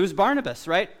 to lose Barnabas,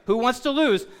 right? Who wants to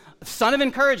lose? Son of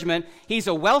encouragement. He's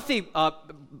a wealthy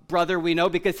brother, we know,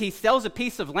 because he sells a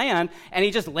piece of land and he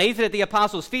just lays it at the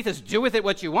apostles' feet, says, do with it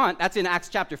what you want. That's in Acts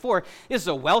chapter 4. This is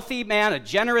a wealthy man, a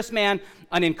generous man,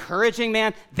 an encouraging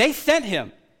man. They sent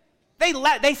him.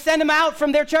 They sent him out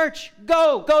from their church.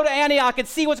 Go to Antioch and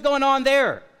see what's going on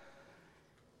there.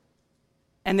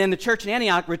 And then the church in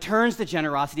Antioch returns the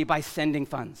generosity by sending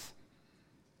funds.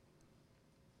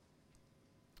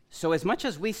 So as much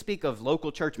as we speak of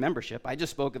local church membership, I just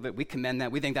spoke of it, we commend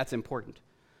that, we think that's important.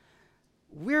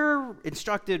 we're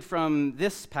instructed from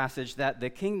this passage that the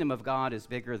kingdom of God is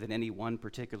bigger than any one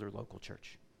particular local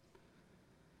church.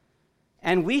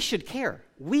 And we should care.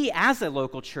 We as a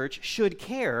local church should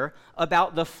care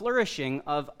about the flourishing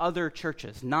of other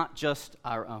churches, not just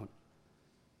our own.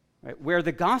 Right? Where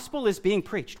the gospel is being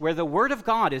preached, where the word of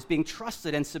God is being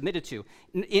trusted and submitted to,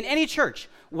 in any church,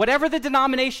 whatever the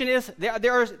denomination is,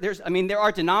 there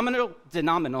are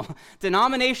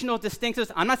denominational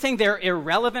distinctions. I'm not saying they're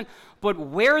irrelevant, but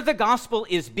where the gospel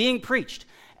is being preached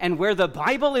and where the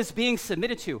Bible is being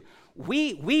submitted to,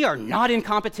 we are not in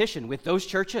competition with those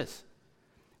churches.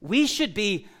 We should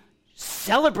be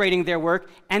celebrating their work,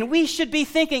 and we should be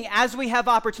thinking as we have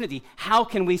opportunity, how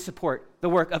can we support the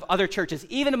work of other churches,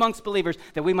 even amongst believers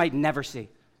that we might never see,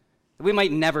 that we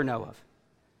might never know of.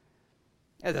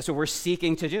 And that's what we're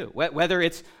seeking to do, whether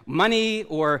it's money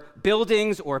or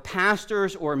buildings or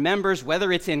pastors or members,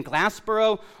 whether it's in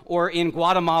Glassboro or in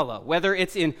Guatemala, whether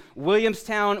it's in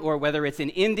Williamstown or whether it's in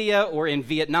India or in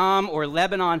Vietnam or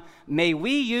Lebanon. May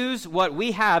we use what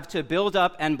we have to build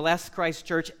up and bless Christ's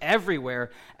church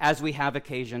everywhere as we have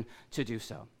occasion to do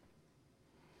so.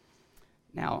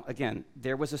 Now, again,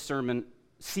 there was a sermon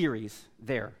series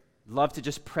there. Love to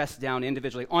just press down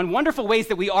individually on wonderful ways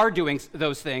that we are doing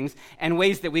those things and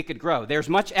ways that we could grow. There's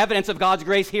much evidence of God's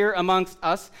grace here amongst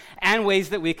us and ways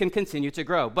that we can continue to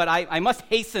grow. But I must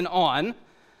hasten on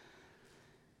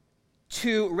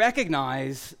to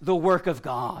recognize the work of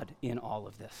God in all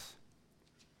of this.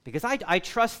 Because I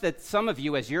trust that some of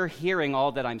you, as you're hearing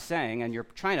all that I'm saying and you're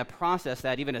trying to process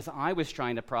that, even as I was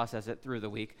trying to process it through the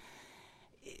week,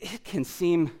 it can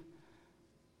seem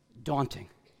daunting.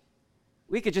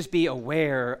 We could just be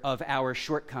aware of our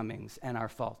shortcomings and our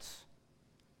faults.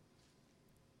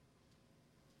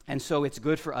 And so it's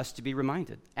good for us to be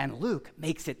reminded. And Luke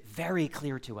makes it very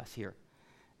clear to us here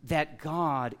that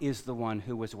God is the one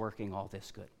who was working all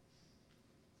this good.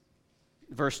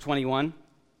 Verse 21,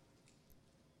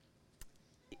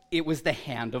 it was the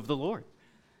hand of the Lord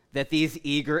that these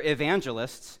eager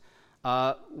evangelists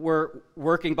were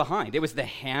working behind. It was the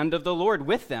hand of the Lord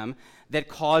with them that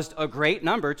caused a great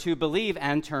number to believe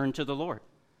and turn to the Lord.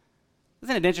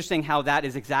 Isn't it interesting how that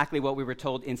is exactly what we were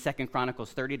told in 2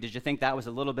 Chronicles 30? Did you think that was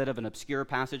a little bit of an obscure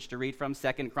passage to read from,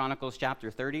 2 Chronicles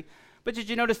chapter 30? But did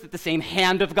you notice that the same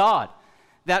hand of God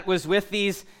that was with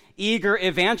these eager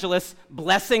evangelists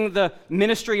blessing the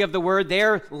ministry of the word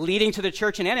there, leading to the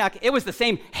church in Antioch, it was the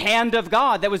same hand of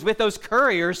God that was with those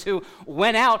couriers who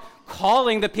went out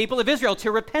calling the people of Israel to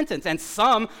repentance. And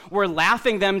some were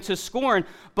laughing them to scorn,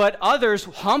 but others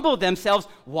humbled themselves.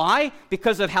 Why?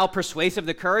 Because of how persuasive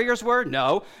the couriers were?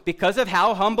 No. Because of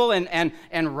how humble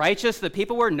and righteous the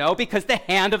people were? No. Because the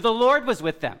hand of the Lord was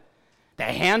with them. The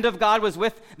hand of God was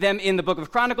with them in the book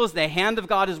of Chronicles. The hand of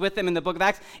God is with them in the book of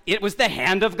Acts. It was the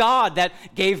hand of God that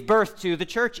gave birth to the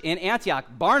church in Antioch.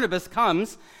 Barnabas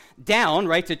comes down,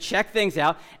 right, to check things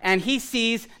out, and he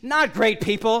sees not great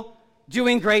people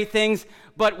doing great things,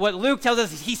 but what Luke tells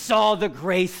us, he saw the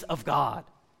grace of God,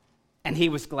 and he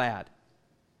was glad.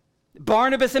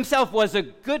 Barnabas himself was a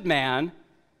good man,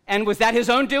 and was that his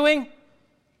own doing?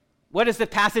 What does the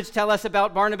passage tell us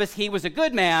about Barnabas? He was a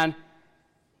good man,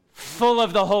 full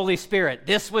of the Holy Spirit.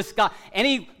 This was God.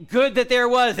 Any good that there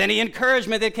was, any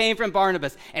encouragement that came from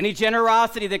Barnabas, any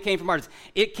generosity that came from Barnabas,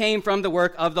 it came from the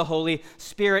work of the Holy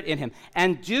Spirit in him.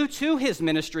 And due to his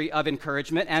ministry of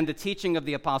encouragement and the teaching of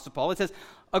the Apostle Paul, it says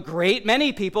a great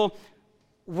many people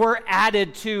were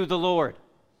added to the Lord.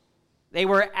 They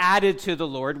were added to the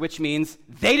Lord, which means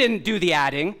they didn't do the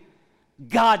adding,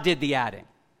 God did the adding.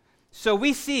 So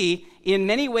we see in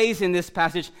many ways in this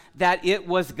passage that it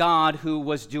was God who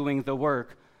was doing the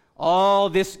work. All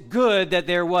this good that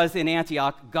there was in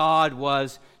Antioch, God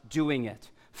was doing it.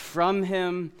 From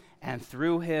him and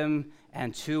through him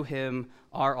and to him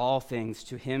are all things.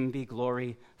 To him be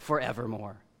glory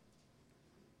forevermore.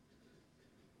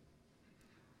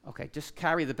 Okay, just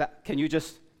carry can you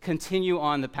just continue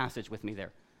on the passage with me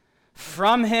there?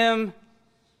 From him,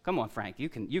 come on, Frank, you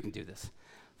can do this.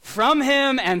 From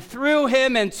him and through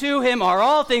him and to him are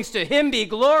all things. To him be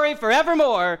glory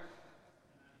forevermore.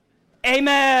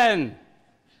 Amen.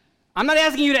 I'm not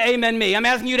asking you to amen me. I'm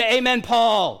asking you to amen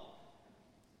Paul.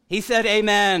 He said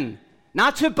amen.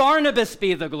 Not to Barnabas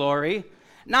be the glory.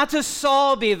 Not to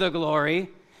Saul be the glory.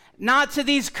 Not to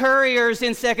these couriers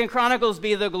in 2 Chronicles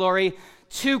be the glory.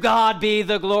 To God be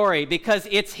the glory, because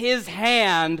it's his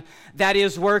hand that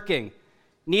is working.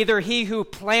 Neither he who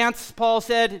plants, Paul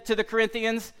said to the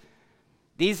Corinthians,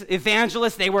 these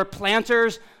evangelists, they were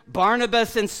planters.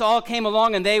 Barnabas and Saul came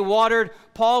along and they watered.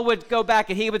 Paul would go back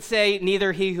and he would say,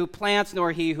 neither he who plants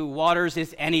nor he who waters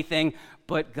is anything,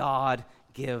 but God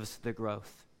gives the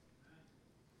growth.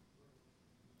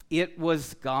 It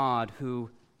was God who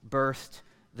birthed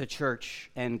the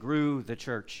church and grew the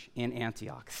church in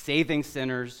Antioch, saving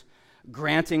sinners,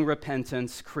 granting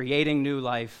repentance, creating new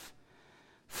life,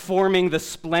 forming the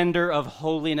splendor of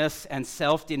holiness and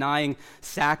self-denying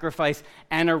sacrifice,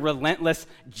 and a relentless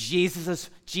Jesus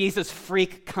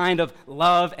freak kind of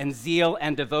love and zeal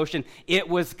and devotion. It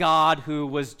was God who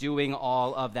was doing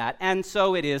all of that, and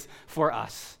so it is for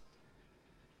us.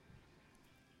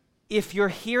 If you're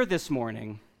here this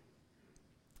morning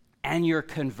and you're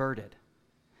converted,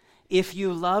 if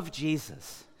you love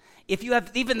Jesus, if you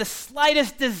have even the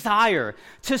slightest desire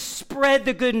to spread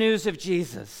the good news of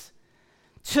Jesus,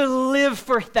 to live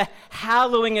for the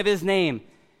hallowing of his name,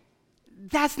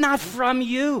 that's not from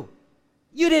you.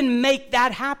 You didn't make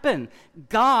that happen.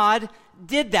 God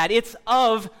did that. It's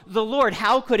of the Lord.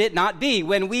 How could it not be?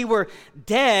 When we were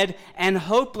dead and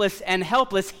hopeless and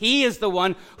helpless, he is the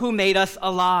one who made us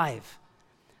alive.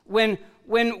 When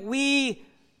we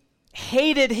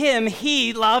hated him,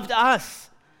 he loved us.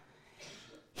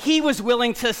 He was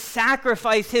willing to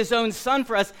sacrifice his own son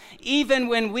for us, even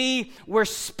when we were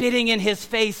spitting in his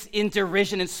face in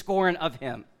derision and scorn of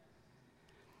him.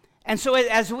 And so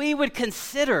as we would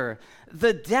consider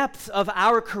the depths of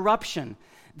our corruption,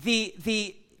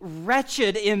 the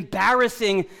wretched,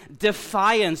 embarrassing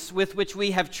defiance with which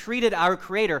we have treated our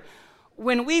Creator,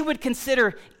 when we would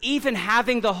consider even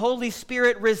having the Holy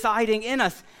Spirit residing in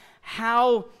us,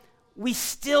 how we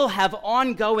still have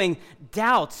ongoing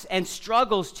doubts and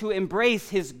struggles to embrace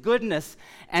his goodness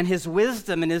and his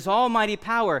wisdom and his almighty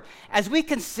power. As we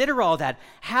consider all that,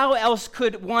 how else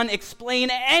could one explain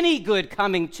any good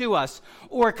coming to us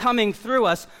or coming through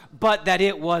us but that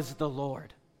it was the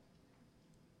Lord?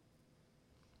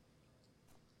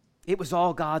 It was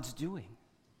all God's doing,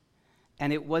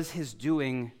 and it was his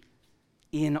doing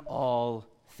in all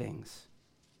things.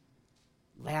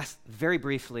 Last, very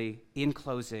briefly, in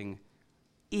closing,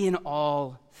 in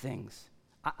all things.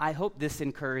 I hope this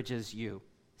encourages you,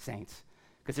 saints,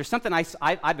 because there's something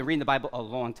I've been reading the Bible a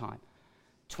long time,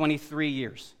 23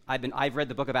 years. I've read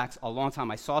the book of Acts a long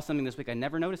time. I saw something this week. I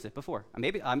never noticed it before.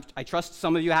 I trust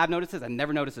some of you have noticed this. I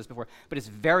never noticed this before, but it's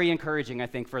very encouraging, I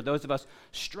think, for those of us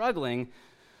struggling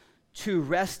to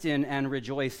rest in and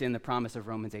rejoice in the promise of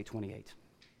Romans 8:28.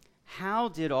 How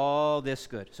did all this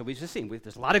good? So we've just seen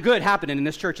there's a lot of good happening in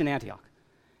this church in Antioch.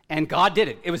 And God did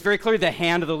it. It was very clearly the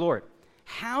hand of the Lord.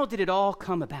 How did it all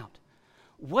come about?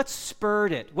 What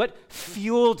spurred it? What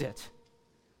fueled it?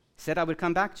 Said I would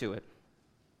come back to it.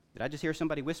 Did I just hear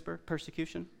somebody whisper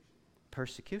persecution?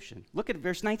 Persecution. Look at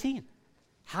verse 19.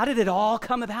 How did it all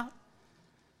come about?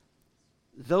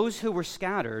 Those who were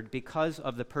scattered because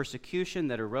of the persecution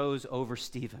that arose over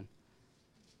Stephen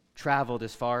traveled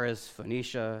as far as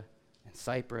Phoenicia and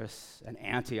Cyprus and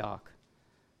Antioch,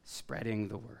 spreading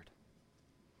the word.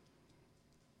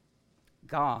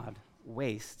 God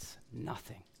wastes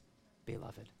nothing,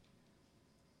 beloved.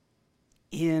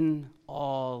 In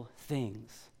all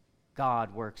things,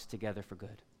 God works together for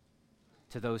good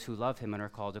to those who love him and are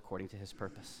called according to his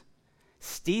purpose.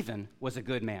 Stephen was a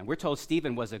good man. We're told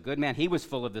Stephen was a good man. He was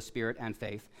full of the Spirit and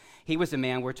faith. He was a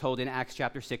man, we're told in Acts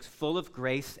chapter 6, full of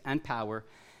grace and power.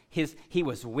 He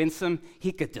was winsome.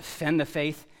 He could defend the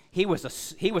faith. He was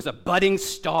a budding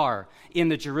star in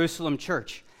the Jerusalem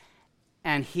church.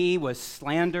 And he was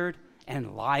slandered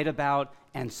and lied about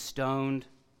and stoned.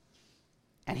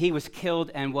 And he was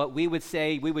killed, and what we would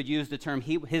say, we would use the term,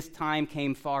 his time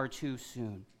came far too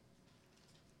soon.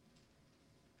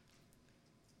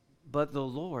 But the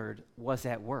Lord was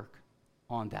at work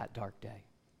on that dark day,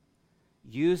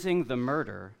 using the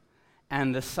murder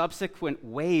and the subsequent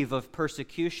wave of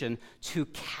persecution to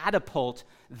catapult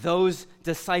those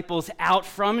disciples out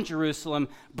from Jerusalem,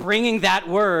 bringing that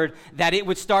word that it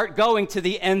would start going to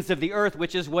the ends of the earth,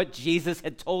 which is what Jesus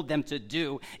had told them to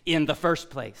do in the first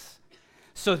place.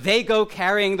 So they go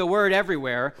carrying the word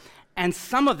everywhere, and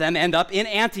some of them end up in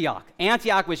Antioch.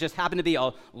 Antioch was just happened to be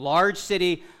a large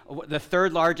city, the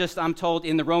third largest, I'm told,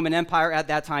 in the Roman Empire at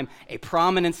that time, a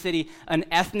prominent city, an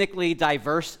ethnically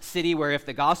diverse city where if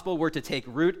the gospel were to take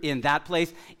root in that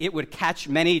place, it would catch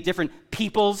many different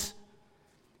peoples.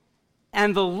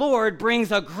 And the Lord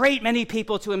brings a great many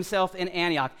people to himself in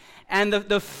Antioch. And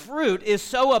the fruit is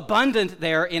so abundant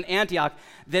there in Antioch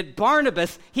that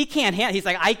Barnabas, he's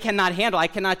like, I cannot handle, I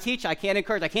cannot teach, I can't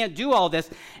encourage, I can't do all this.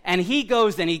 And he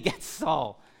goes and he gets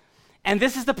Saul. And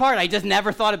this is the part, I just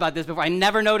never thought about this before, I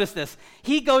never noticed this.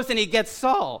 He goes and he gets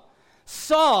Saul.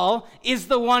 Saul is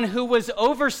the one who was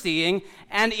overseeing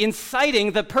and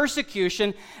inciting the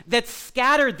persecution that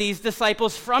scattered these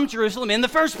disciples from Jerusalem in the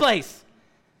first place.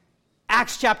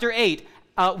 Acts chapter 8.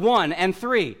 1 and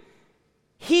 3.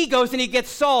 He goes and he gets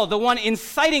Saul, the one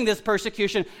inciting this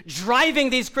persecution,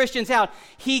 driving these Christians out.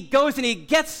 He goes and he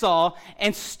gets Saul,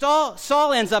 and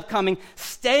Saul ends up coming,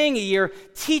 staying a year,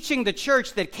 teaching the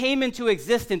church that came into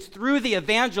existence through the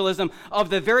evangelism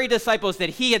of the very disciples that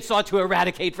he had sought to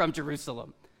eradicate from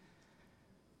Jerusalem.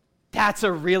 That's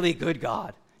a really good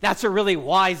God. That's a really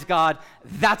wise God.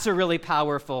 That's a really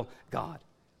powerful God.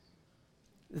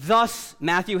 Thus,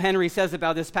 Matthew Henry says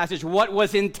about this passage, what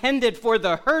was intended for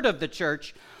the hurt of the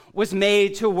church was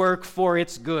made to work for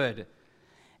its good.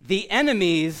 The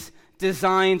enemies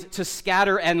designed to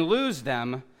scatter and lose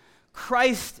them,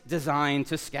 Christ designed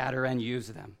to scatter and use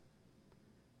them.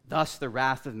 Thus, the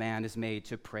wrath of man is made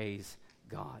to praise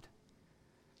God.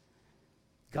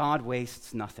 God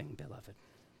wastes nothing, beloved.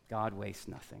 God wastes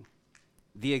nothing.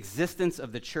 The existence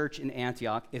of the church in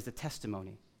Antioch is a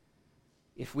testimony,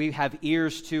 if we have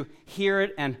ears to hear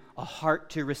it and a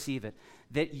heart to receive it,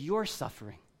 that your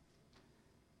suffering,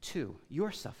 too,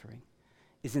 your suffering,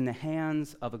 is in the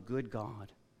hands of a good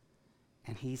God,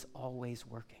 and he's always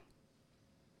working.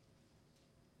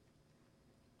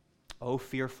 O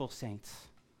fearful saints,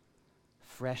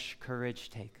 fresh courage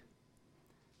take.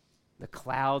 The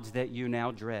clouds that you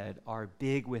now dread are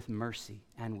big with mercy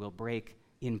and will break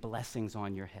in blessings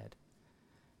on your head.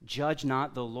 Judge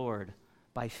not the Lord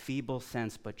by feeble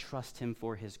sense, but trust him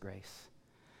for his grace.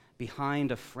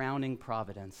 Behind a frowning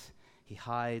providence, he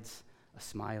hides a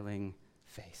smiling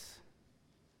face.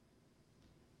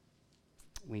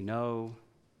 We know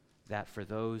that for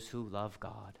those who love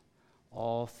God,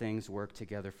 all things work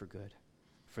together for good,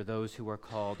 for those who are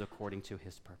called according to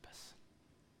his purpose.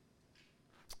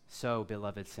 So,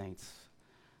 beloved saints,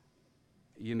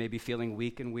 you may be feeling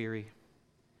weak and weary,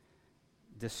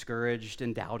 discouraged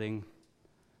and doubting,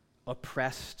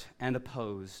 oppressed and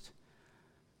opposed,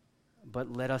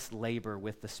 but let us labor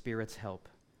with the Spirit's help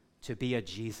to be a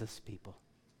Jesus people,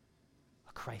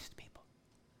 a Christ people,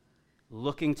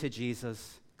 looking to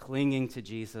Jesus, clinging to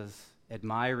Jesus,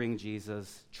 admiring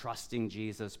Jesus, trusting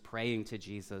Jesus, praying to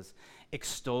Jesus,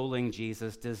 extolling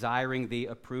Jesus, desiring the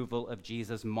approval of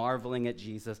Jesus, marveling at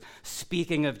Jesus,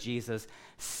 speaking of Jesus,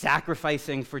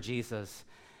 sacrificing for Jesus.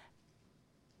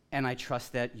 And I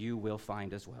trust that you will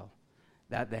find as well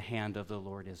that the hand of the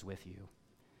Lord is with you,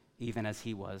 even as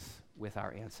he was with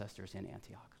our ancestors in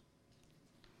Antioch.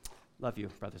 Love you,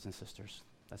 brothers and sisters.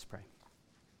 Let's pray.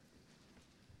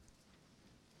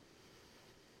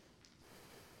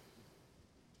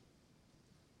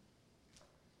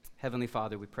 Heavenly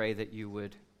Father, we pray that you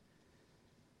would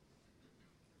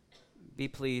be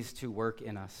pleased to work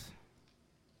in us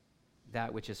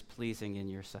that which is pleasing in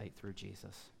your sight through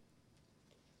Jesus.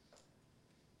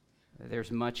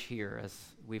 There's much here, as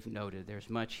we've noted. There's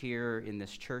much here in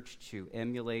this church to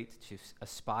emulate, to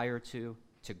aspire to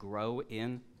grow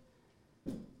in.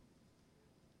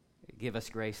 Give us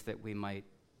grace that we might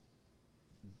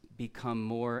become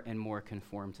more and more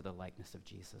conformed to the likeness of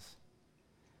Jesus.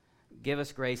 Give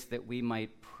us grace that we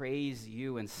might praise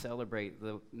you and celebrate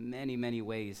the many, many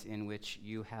ways in which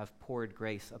you have poured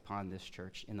grace upon this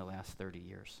church in the last 30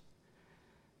 years.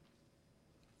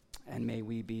 And may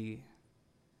we be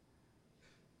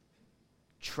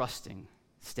trusting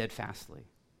steadfastly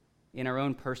in our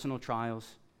own personal trials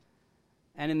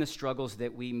and in the struggles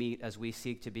that we meet as we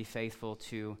seek to be faithful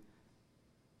to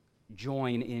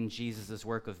join in Jesus'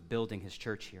 work of building his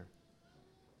church here.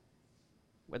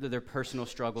 Whether they're personal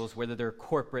struggles, whether they're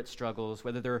corporate struggles,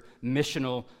 whether they're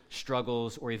missional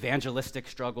struggles or evangelistic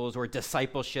struggles or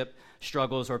discipleship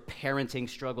struggles or parenting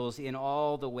struggles, in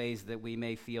all the ways that we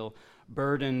may feel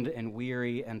burdened and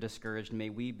weary and discouraged, may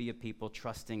we be a people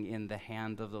trusting in the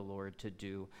hand of the Lord to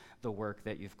do the work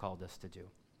that you've called us to do,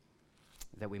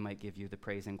 that we might give you the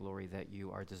praise and glory that you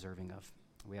are deserving of.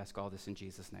 We ask all this in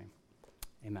Jesus' name.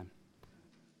 Amen.